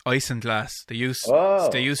the isinglass. They used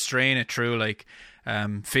to strain it through like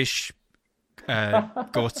fish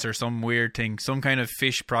guts or some weird thing, some kind of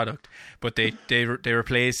fish product, but they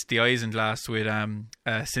replaced the isinglass with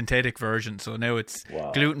a synthetic version, so now it's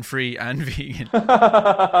gluten-free and vegan.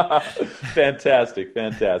 Fantastic.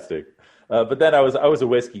 But then I was a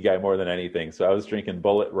whiskey guy more than anything, so I was drinking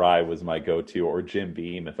Bullet Rye was my go-to, or Jim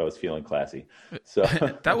Beam if I was feeling classy. So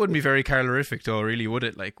that wouldn't be very calorific though, really, would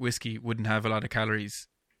it? Like, whiskey wouldn't have a lot of calories,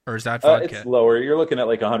 or is that vodka? It's lower. You're looking at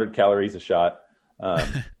like 100 calories a shot.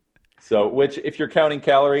 So, which, if you're counting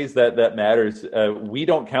calories, that matters. We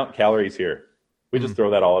don't count calories here. We just throw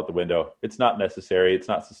that all out the window. It's not necessary. It's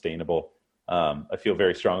not sustainable. I feel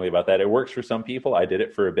very strongly about that. It works for some people. I did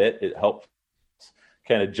it for a bit. It helped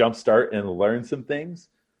kind of jumpstart and learn some things,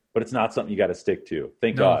 but it's not something you got to stick to.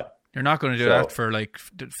 Thank God. You're not going to do that for like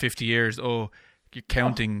 50 years. Oh, you're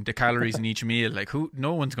counting the calories in each meal. Like,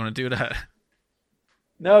 no one's going to do that.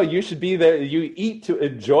 No, you should be there. You eat to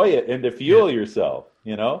enjoy it and to fuel yourself,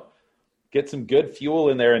 get some good fuel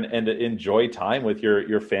in there and enjoy time with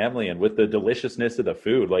your family and with the deliciousness of the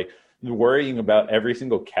food. Like worrying about every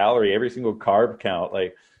single calorie, every single carb count,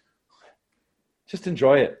 like just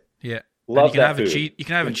enjoy it. Yeah. Love and you can that have food. You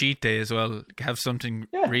can have a cheat day as well. Have something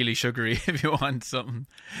really sugary if you want something.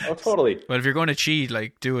 Oh, totally. But if you're going to cheat,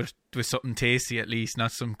 like do it with something tasty at least,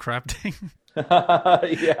 not some crap thing.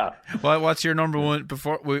 Yeah. Well, what's your number one?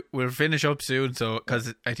 Before we'll finish up soon, so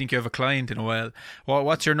because I think you have a client in a while.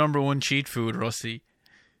 What's your number one cheat food, Rusty?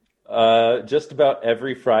 Just about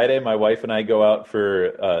every Friday, my wife and I go out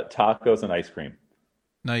for tacos and ice cream.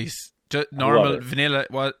 Nice. Just normal vanilla.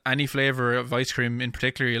 What? Any flavor of ice cream in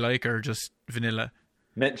particular you like, or just vanilla?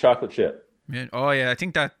 Mint chocolate chip. Oh yeah, I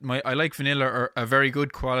think that I like vanilla or a very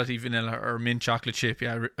good quality vanilla or mint chocolate chip.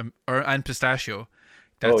 Yeah, and pistachio.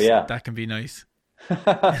 That can be nice.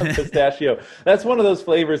 Pistachio. That's one of those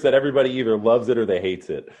flavors that everybody either loves it or they hates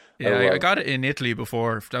it. Yeah, I got it in Italy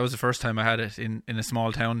before. That was the first time I had it in a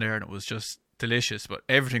small town there, and it was just delicious. But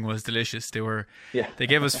everything was delicious. They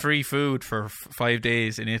gave us free food for 5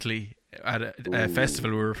 days in Italy at a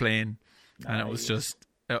festival we were playing, and it was just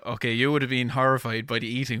okay. You would have been horrified by the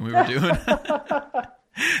eating we were doing.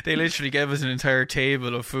 They literally gave us an entire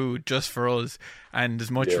table of food just for us, and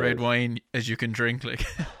as much red wine as you can drink. Like,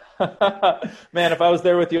 man, if I was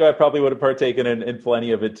there with you, I probably would have partaken in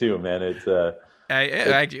plenty of it too. Man, it's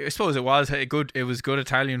I suppose it was good. It was good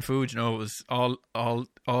Italian food. It was all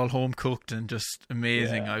home cooked and just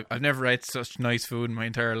amazing. Yeah. I've never had such nice food in my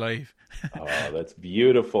entire life. Oh, that's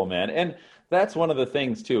beautiful, man. And that's one of the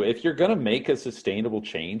things too. If you're going to make a sustainable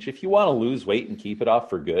change, if you want to lose weight and keep it off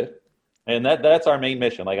for good, and that's our main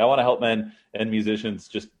mission. Like I want to help men and musicians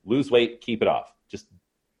just lose weight, keep it off, just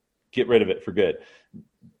get rid of it for good.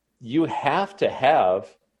 You have to have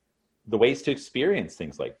the ways to experience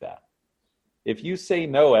things like that. If you say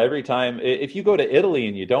no every time, if you go to Italy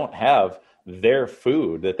and you don't have their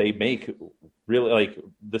food that they make really like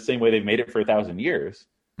the same way they've made it for 1,000 years,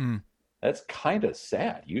 that's kind of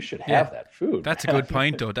sad. You should have that food. That's a good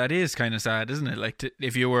point, though. That is kind of sad, isn't it? Like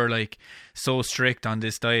if you were like so strict on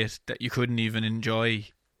this diet that you couldn't even enjoy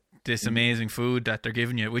this amazing food that they're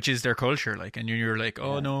giving you, which is their culture. Like, and you're like,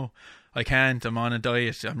 oh no, I can't. I'm on a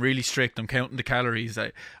diet. I'm really strict. I'm counting the calories.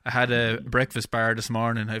 I had a breakfast bar this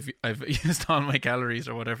morning. I've used all my calories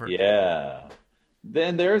or whatever. Yeah.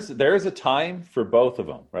 Then there's a time for both of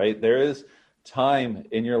them, right? There is time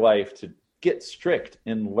in your life to get strict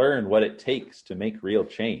and learn what it takes to make real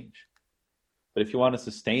change. But if you want to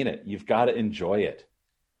sustain it, you've got to enjoy it.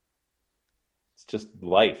 It's just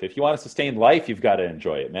life. If you want to sustain life, you've got to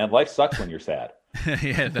enjoy it, man. Life sucks when you're sad.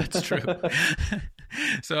 Yeah, that's true.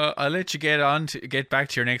 So I'll let you get back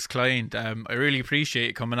to your next client. I really appreciate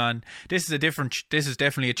you coming on. This is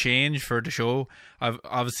definitely a change for the show.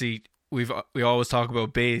 We always talk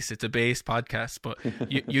about bass. It's a bass podcast, but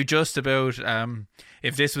you just about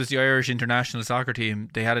if this was the Irish international soccer team,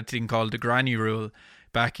 they had a thing called the granny rule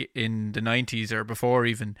back in the 90s or before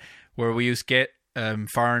even, where we used to get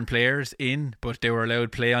foreign players in, but they were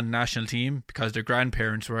allowed to play on the national team because their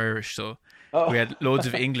grandparents were Irish. So we had loads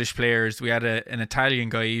of English players. We had an Italian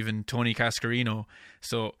guy, even Tony Cascarino.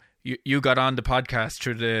 So you got on the podcast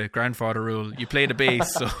through the grandfather rule. You played the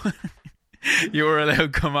bass, so you were allowed to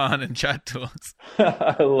come on and chat to us.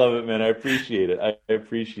 I love it, man. I appreciate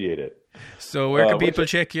it. So where can people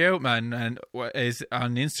check you out, man? And is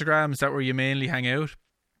on Instagram? Is that where you mainly hang out?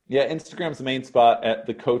 Yeah, Instagram's the main spot. At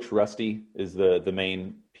the Coach Rusty is the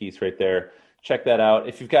main piece right there. Check that out.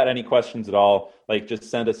 If you've got any questions at all, like just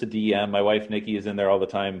send us a DM. My wife Nikki is in there all the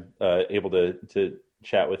time, able to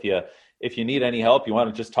chat with you. If you need any help, you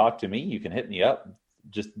want to just talk to me, you can hit me up.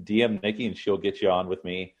 Just DM Nikki and she'll get you on with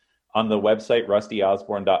me. On the website,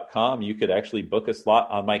 rustyosborne.com, you could actually book a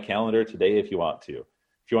slot on my calendar today if you want to.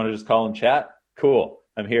 If you want to just call and chat, cool,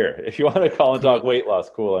 I'm here. If you want to call and talk weight loss,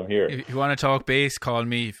 cool, I'm here. If you want to talk bass, call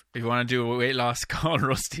me. If you want to do a weight loss, call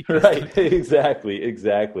Rusty. Right,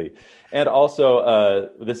 exactly. And also,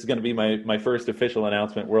 this is going to be my first official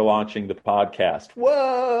announcement. We're launching the podcast.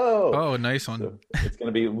 Whoa! Oh, nice one. So it's going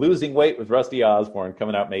to be Losing Weight with Rusty Osborne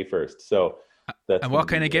coming out May 1st. So that's and what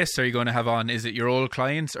kind of guests are you going to have on? Is it your old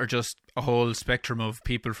clients or just a whole spectrum of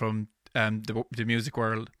people from the music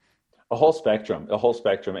world? A whole spectrum.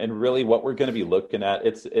 And really what we're going to be looking at,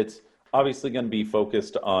 it's obviously going to be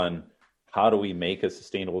focused on how do we make a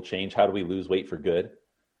sustainable change? How do we lose weight for good?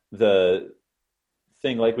 The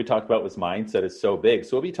thing like we talked about was mindset is so big.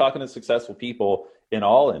 So we'll be talking to successful people in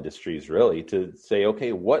all industries really to say,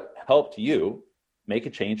 okay, what helped you make a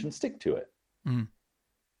change and stick to it?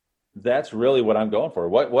 That's really what I'm going for.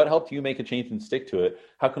 What helped you make a change and stick to it?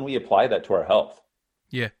 How can we apply that to our health?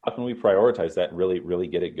 Yeah. How can we prioritize that and really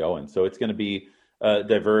get it going? So it's going to be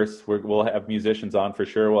diverse. We'll have musicians on for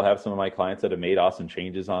sure. We'll have some of my clients that have made awesome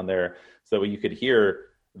changes on there, so you could hear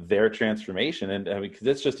their transformation. And I mean, because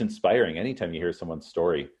it's just inspiring anytime you hear someone's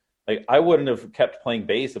story. Like, I wouldn't have kept playing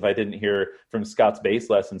bass if I didn't hear from Scott's bass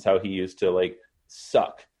lessons how he used to like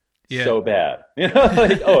suck so bad. You know,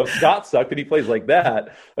 like, oh, if Scott sucked and he plays like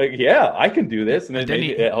that, like, yeah, I can do this. And then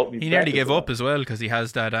it helped me. He nearly gave up as well because he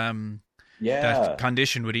has that that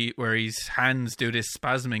condition where his hands do this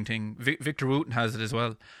spasming thing. Victor Wooten has it as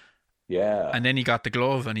well. Yeah. And then he got the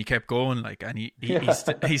glove and he kept going, like, and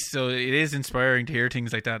he's so, it is inspiring to hear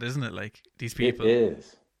things like that, isn't it? Like, these people. It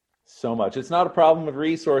is so much. It's not a problem of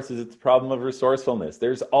resources. It's a problem of resourcefulness.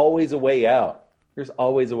 There's always a way out. There's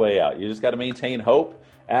always a way out. You just got to maintain hope,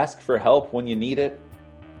 ask for help when you need it.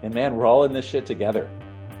 And man, we're all in this shit together.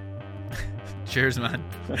 Cheers, man.